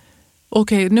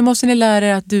 Okej, nu måste ni lära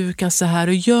er att duka så här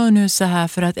och gör nu så här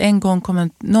för att en gång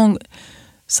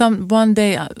one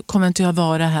day kommer inte jag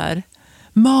vara här.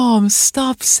 Mom,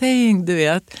 stop saying, du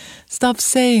vet. Stop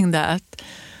saying that.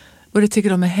 Och det tycker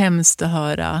de är hemskt att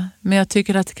höra. Men jag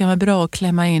tycker att det kan vara bra att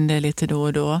klämma in det lite då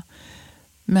och då.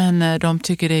 Men de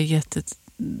tycker det är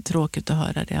jättetråkigt att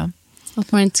höra det.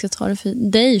 Att man inte ska ta det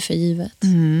dig för givet.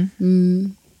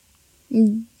 Mm.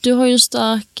 Du har ju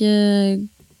stark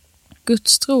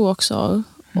gudstro också.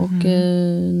 Och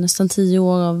nästan 10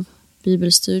 år av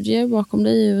bibelstudier bakom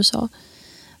dig i USA.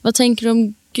 Vad tänker du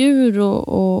om Gud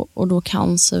och då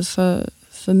cancer?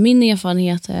 För min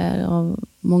erfarenhet är av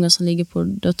många som ligger på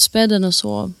dödsbädden och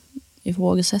så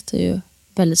ifrågasätter ju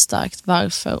väldigt starkt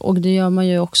varför. Och det gör man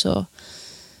ju också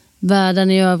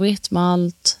världen i övrigt med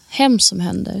allt hemskt som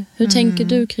händer. Hur tänker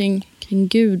du kring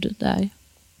Gud där?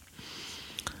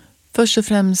 Först och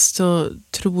främst så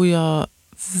tror jag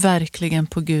verkligen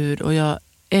på Gud och jag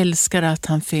älskar att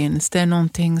han finns. Det är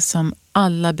någonting som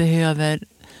alla behöver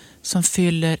som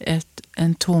fyller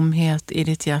en tomhet i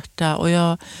ditt hjärta. Och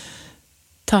jag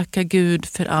tackar Gud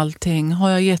för allting. Har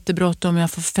jag jättebråttom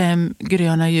jag får 5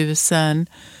 gröna ljusen.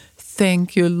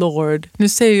 Thank you Lord. Nu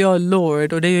säger jag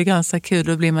Lord och det är ju ganska kul.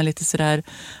 Då blir man lite sådär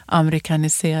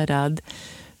amerikaniserad.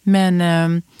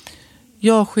 Men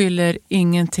jag skyller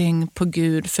ingenting på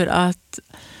Gud för att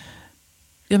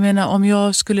jag menar om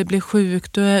jag skulle bli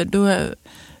sjuk då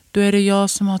är det jag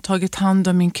som har tagit hand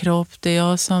om min kropp. Det är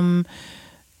jag som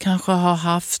kanske har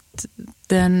haft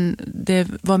det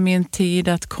var min tid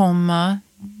att komma.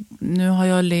 Nu har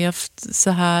jag levt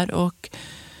så här och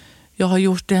jag har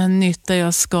gjort den nytta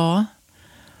jag ska.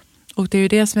 Och det är ju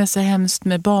det som är så hemskt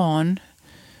med barn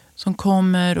som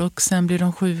kommer och sen blir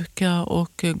de sjuka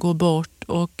och går bort.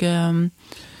 Och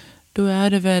då är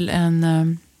det väl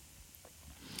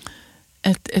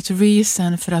ett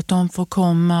reason för att de får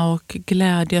komma och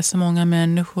glädja så många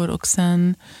människor och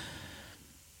sen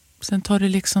tar det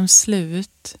liksom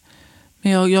slut.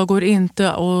 Men jag går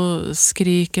inte och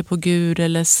skriker på Gud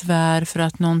eller svär för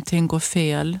att någonting går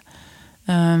fel.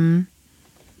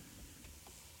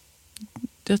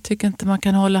 Jag tycker inte man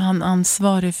kan hålla han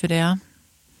ansvarig för det.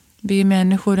 Vi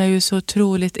människor är ju så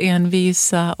otroligt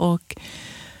envisa och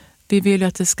vi vill ju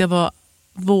att det ska vara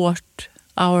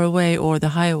our way or the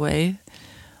highway.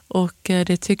 Och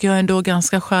det tycker jag är ändå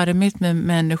ganska charmigt med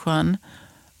människan.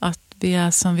 Att vi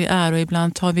är som vi är och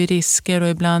ibland tar vi risker och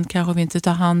ibland kanske vi inte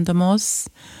tar hand om oss.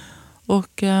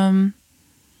 Och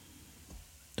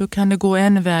då kan det gå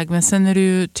en väg. Men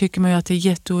sen tycker man ju att det är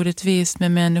jätteorättvist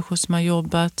med människor som har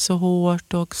jobbat så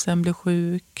hårt och sen blir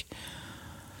sjuk.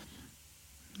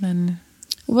 Men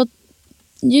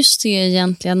just det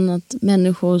egentligen att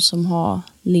människor som har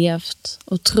levt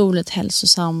otroligt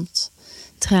hälsosamt,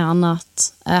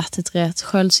 tränat, ätit rätt,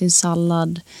 sköljt sin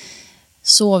sallad,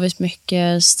 sovit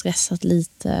mycket, stressat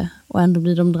lite och ändå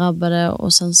blir de drabbade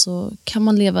och sen så kan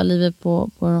man leva livet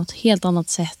på något helt annat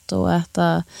sätt och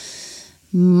äta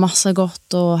massa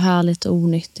gott och härligt och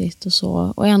onyttigt och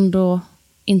så och ändå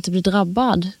inte bli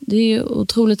drabbad. Det är ju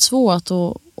otroligt svårt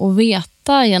att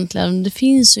veta egentligen. Det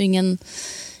finns ju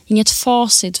inget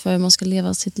facit för hur man ska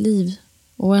leva sitt liv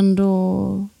och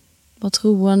ändå vara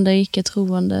troende, icke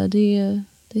troende. Det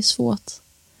är svårt.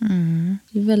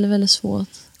 Det är väldigt, väldigt svårt.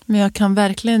 Men jag kan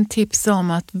verkligen tipsa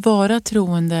om att vara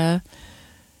troende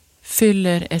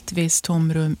fyller ett visst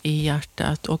tomrum i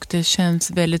hjärtat och det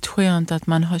känns väldigt skönt att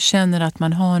man känner att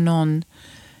man har någon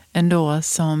ändå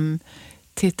som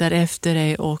tittar efter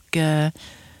dig och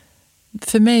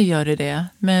för mig gör det.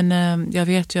 Men jag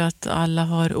vet ju att alla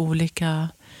har olika.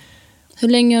 Hur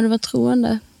länge har du varit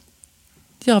troende?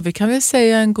 Ja, vi kan väl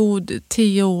säga en god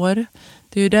 10 år.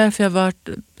 Det är ju därför jag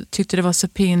tyckte det var så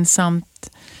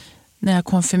pinsamt när jag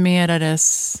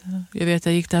konfirmerades. Jag vet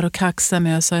jag gick där och kaxade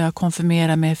mig och sa jag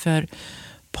konfirmerade mig för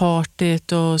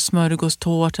partyt och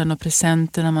smörgåstårtan och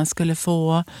presenterna man skulle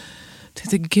få. Jag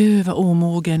tänkte gud vad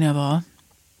omogen jag var.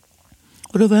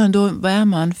 Och då vad är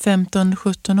man?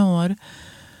 15-17 år.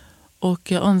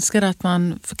 Och jag önskar att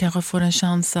man kanske får en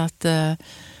chans att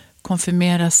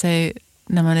konfirmera sig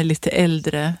när man är lite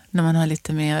äldre. När man har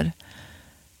lite mer,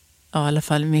 ja, i alla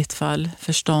fall i mitt fall,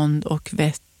 förstånd och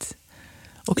vett.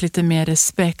 Och lite mer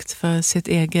respekt för sitt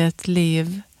eget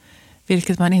liv.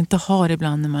 Vilket man inte har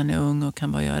ibland när man är ung och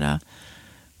kan bara göra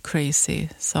crazy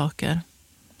saker.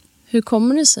 Hur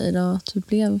kommer det sig då att du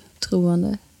blev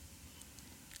troende?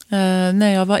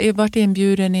 Nej, jag varit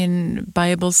inbjuden i en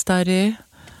Bible study.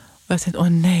 Och jag tänkte,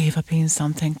 nej vad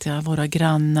pinsamt, tänkte jag. Våra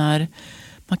grannar.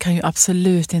 Man kan ju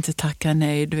absolut inte tacka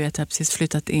nej. Du vet, jag har precis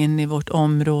flyttat in i vårt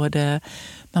område.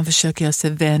 Man försöker göra sig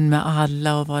vän med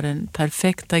alla och vara den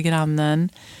perfekta grannen.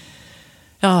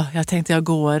 Ja, jag tänkte jag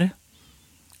går.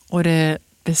 Och det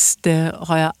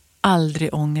har jag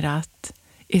aldrig ångrat.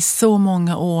 I så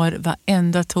många år,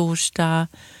 varenda torsdag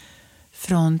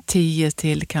från 10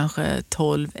 till kanske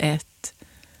 12-1.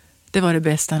 Det var det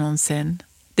bästa någonsin.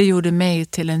 Det gjorde mig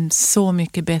till en så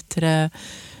mycket bättre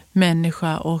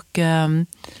människa och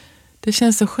det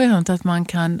känns så skönt att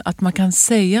man kan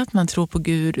säga att man tror på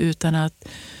Gud utan att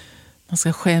man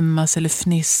ska skämmas eller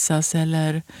fnissas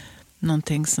eller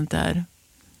någonting sånt där.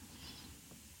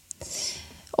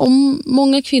 Om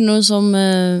många kvinnor som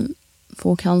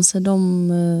får cancer,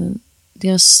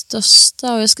 deras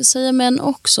största, och jag ska säga män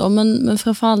också, men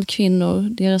framförallt kvinnor,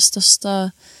 deras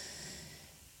största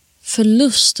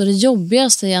förlust och det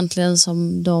jobbigaste egentligen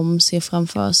som de ser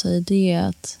framför sig, det är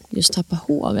att just tappa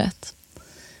håret.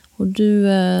 Och du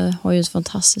har ju ett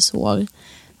fantastiskt hår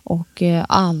och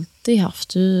alltid haft,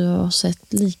 du har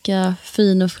sett lika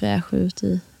fin och fräsch ut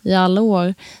i alla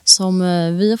år som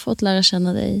vi har fått lära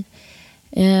känna dig.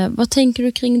 Vad tänker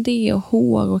du kring det och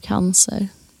hår och cancer?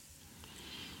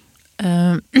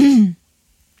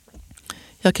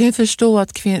 Jag kan ju förstå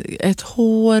att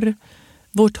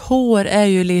vårt hår är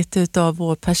ju lite av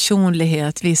vår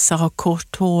personlighet. Vissa har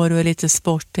kort hår och är lite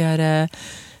sportigare.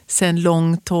 Sen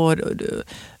långt hår.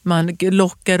 Man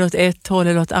lockar åt ett håll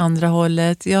eller åt andra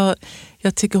hållet.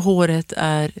 Jag tycker håret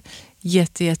är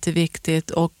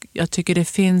jätteviktigt och jag tycker det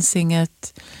finns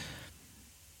inget...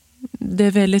 Det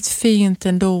är väldigt fint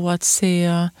ändå att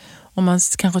se om man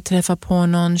kanske träffar på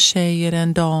någon tjej eller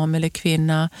en dam eller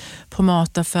kvinna på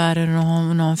mataffären och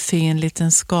har någon fin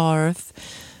liten scarf.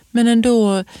 Men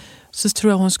ändå så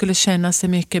tror jag hon skulle känna sig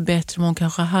mycket bättre om hon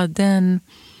kanske hade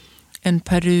en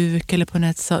peruk eller på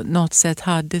något sätt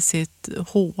hade sitt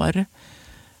hår.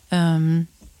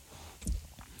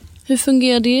 Hur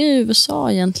fungerar det i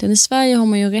USA egentligen? I Sverige har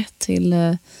man ju rätt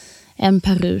till en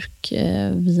peruk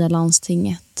via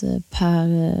landstinget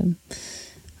per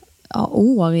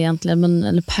år egentligen,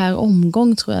 eller per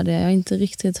omgång tror jag det. Jag är inte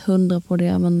riktigt 100 på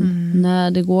det, men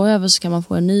när det går över så kan man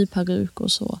få en ny peruk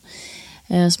och så.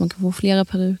 Så man kan få flera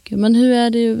peruker. Men hur är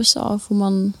det i USA? Får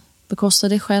man bekosta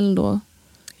det själv då?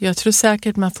 Jag tror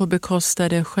säkert man får bekosta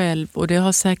det själv och det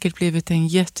har säkert blivit en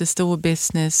jättestor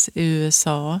business i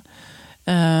USA.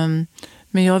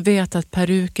 Men jag vet att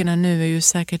perukerna nu är ju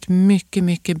säkert mycket,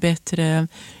 mycket bättre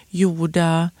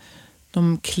gjorda.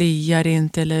 De kliar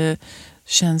inte eller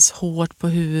känns hårt på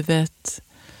huvudet.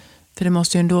 För det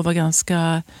måste ju ändå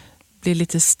vara bli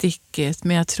lite stickigt.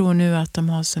 Men jag tror nu att de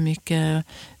har så mycket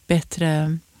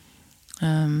bättre,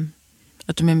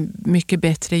 att de är mycket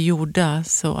bättre gjorda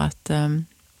så att...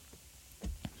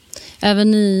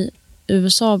 Även i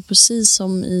USA, precis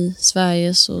som i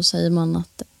Sverige, så säger man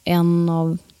att 1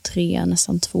 av 3,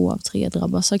 nästan 2 av 3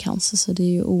 drabbas av cancer. Så det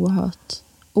är ju oerhört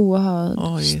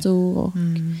stor och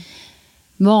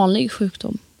vanlig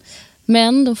sjukdom.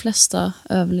 Men de flesta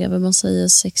överlever. Man säger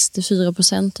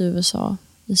 64% i USA.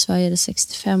 I Sverige är det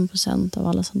 65% av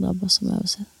alla som drabbas som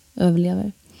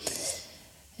överlever.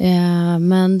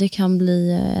 Men det kan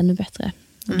bli ännu bättre.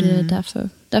 Och det är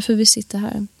därför vi sitter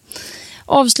här.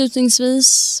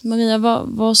 Avslutningsvis, Maria,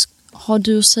 vad har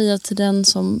du att säga till den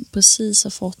som precis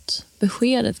har fått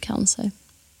beskedet cancer?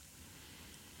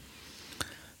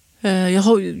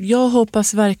 Jag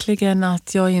hoppas verkligen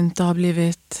att jag inte har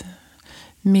blivit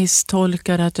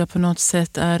misstolkad, att jag på något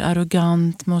sätt är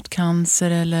arrogant mot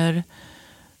cancer eller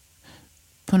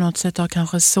på något sätt har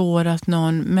kanske sårat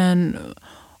någon. Men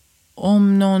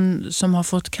om någon som har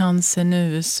fått cancer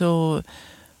nu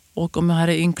och om jag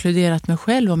hade inkluderat mig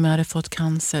själv om jag hade fått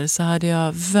cancer, så hade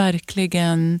jag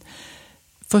verkligen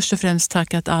först och främst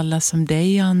tackat alla som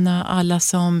dig, Anna, alla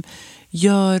som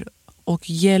gör och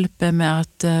hjälper med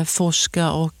att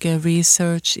forska och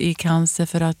research i cancer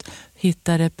för att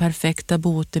hitta det perfekta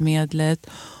botemedlet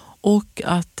och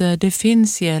att det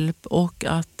finns hjälp och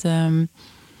att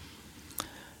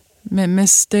med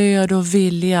stöd och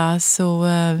vilja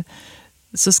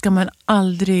så ska man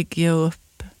aldrig ge upp.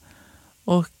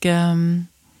 Och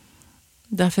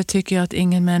därför tycker jag att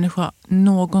ingen människa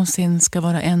någonsin ska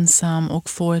vara ensam och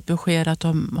få ett besked att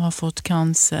de har fått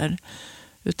cancer.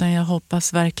 Utan jag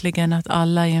hoppas verkligen att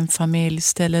alla i en familj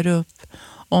ställer upp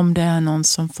om det är någon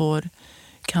som får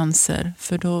cancer.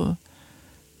 För då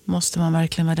måste man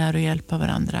verkligen vara där och hjälpa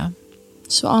varandra.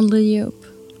 Så aldrig ge upp?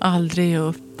 Aldrig ge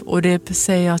upp. Och det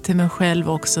säger jag till mig själv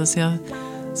också, så jag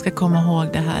ska komma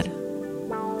ihåg det här.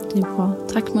 Det är bra.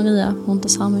 Tack Maria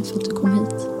Montazami för att du kom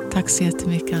hit. Tack så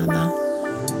jättemycket, Anna.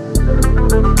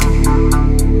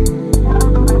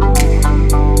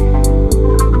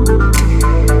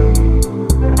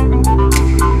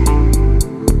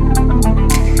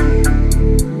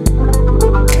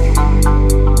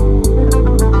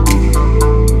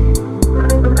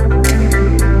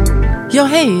 Ja,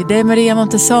 hej, det är Maria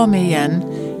Montazami igen.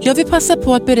 Jag vill passa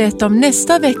på att berätta om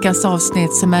nästa veckas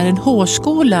avsnitt som är en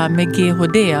hårskola med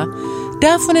GHD.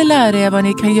 Där får ni lära er vad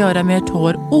ni kan göra med ert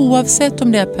hår oavsett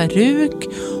om det är peruk,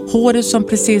 håret som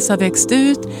precis har växt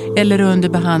ut eller under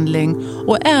behandling.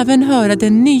 Och även höra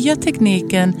den nya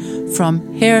tekniken From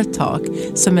Hair Talk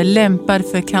som är lämpad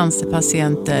för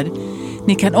cancerpatienter.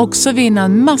 Ni kan också vinna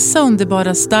en massa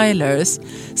underbara stylers.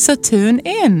 Så tune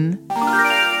in!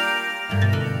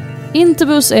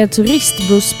 Interbus är ett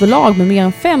turistbussbolag med mer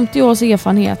än 50 års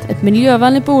erfarenhet. Ett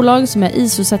miljövänligt bolag som är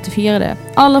ISO-certifierade.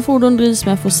 Alla fordon drivs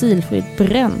med fossilfritt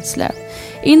bränsle.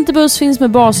 Interbuss finns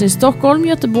med bas i Stockholm,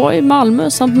 Göteborg, Malmö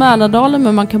samt Mälardalen,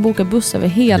 men man kan boka buss över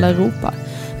hela Europa.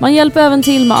 Man hjälper även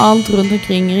till med allt runt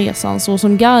omkring resan,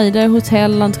 såsom guider,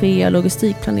 hotell, entréer,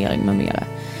 logistikplanering med mera.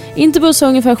 Interbuss har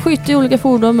ungefär 70 olika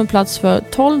fordon med plats för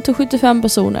 12-75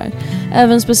 personer.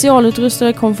 Även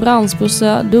specialutrustade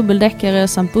konferensbussar, dubbeldäckare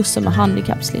samt bussar med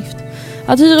handikappslift.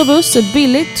 Att hyra buss är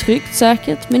billigt, tryggt,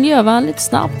 säkert, miljövänligt,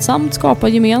 snabbt samt skapar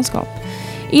gemenskap.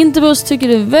 Interbuss tycker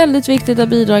det är väldigt viktigt att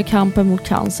bidra i kampen mot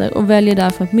cancer och väljer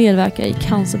därför att medverka i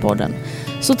Cancerpodden.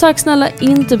 Så tack snälla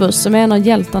Interbuss som är en av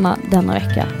hjältarna denna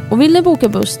vecka. Och vill ni boka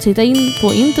buss, titta in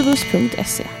på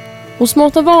interbuss.se. Och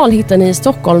Smarta Val hittar ni i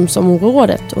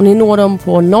Stockholmsområdet och ni når dem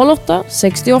på 08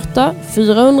 68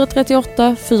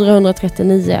 438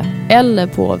 439 eller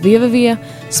på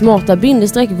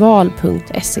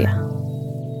www.smarta-val.se.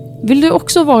 Vill du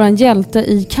också vara en hjälte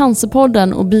i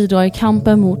Cancerpodden och bidra i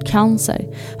kampen mot cancer?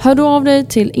 Hör du av dig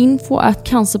till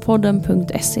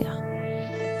info@cancerpodden.se.